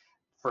 And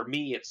for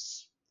me,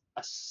 it's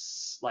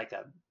like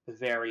a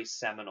very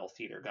seminal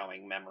theater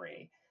going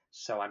memory.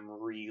 So I'm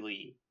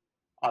really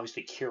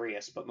obviously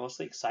curious, but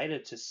mostly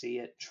excited to see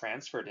it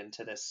transferred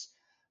into this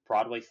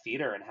Broadway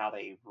theater and how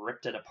they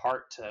ripped it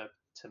apart to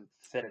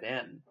fit it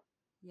in.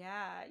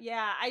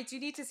 Yeah, I do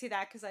need to see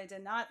that, because I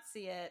did not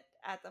see it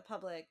at the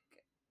Public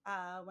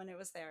when it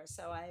was there,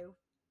 so I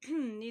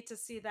need to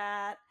see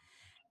that.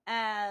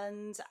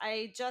 And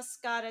I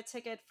just got a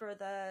ticket for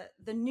the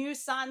new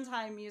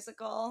Sondheim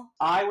musical.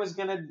 I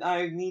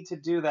need to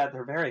do that.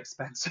 They're very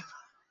expensive.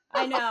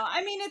 I know.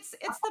 I mean, it's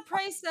the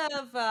price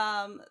of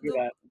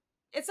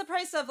it's the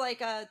price of like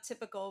a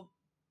typical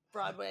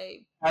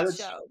Broadway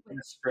show,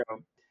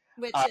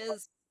 which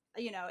is,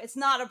 it's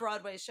not a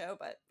Broadway show,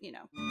 but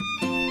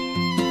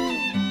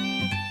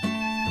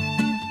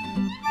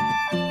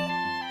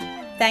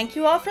Thank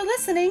you all for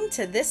listening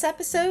to this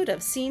episode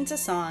of Scene to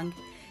Song.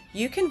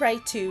 You can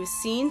write to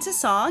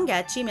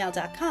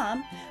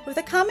scenetosong@gmail.com with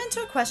a comment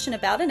or question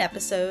about an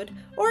episode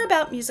or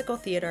about musical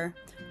theater,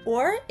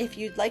 or if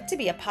you'd like to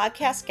be a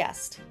podcast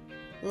guest.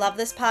 Love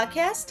this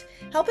podcast?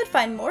 Help it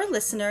find more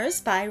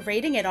listeners by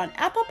rating it on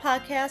Apple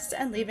Podcasts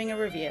and leaving a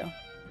review.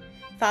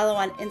 Follow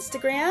on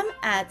Instagram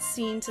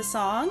 @Scene to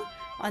Song,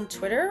 on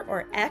Twitter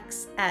or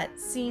X at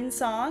Scene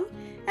Song,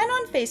 and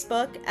on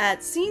Facebook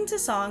at Scene to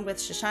Song with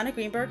Shoshana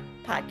Greenberg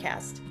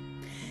Podcast.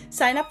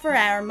 Sign up for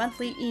our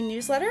monthly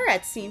e-newsletter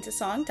at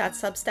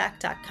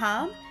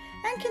scenetosong.substack.com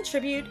and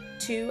contribute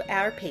to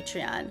our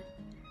Patreon.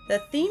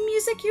 The theme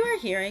music you are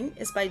hearing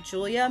is by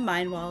Julia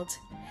Meinwald.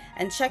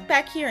 And check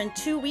back here in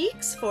 2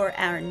 weeks for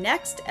our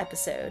next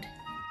episode.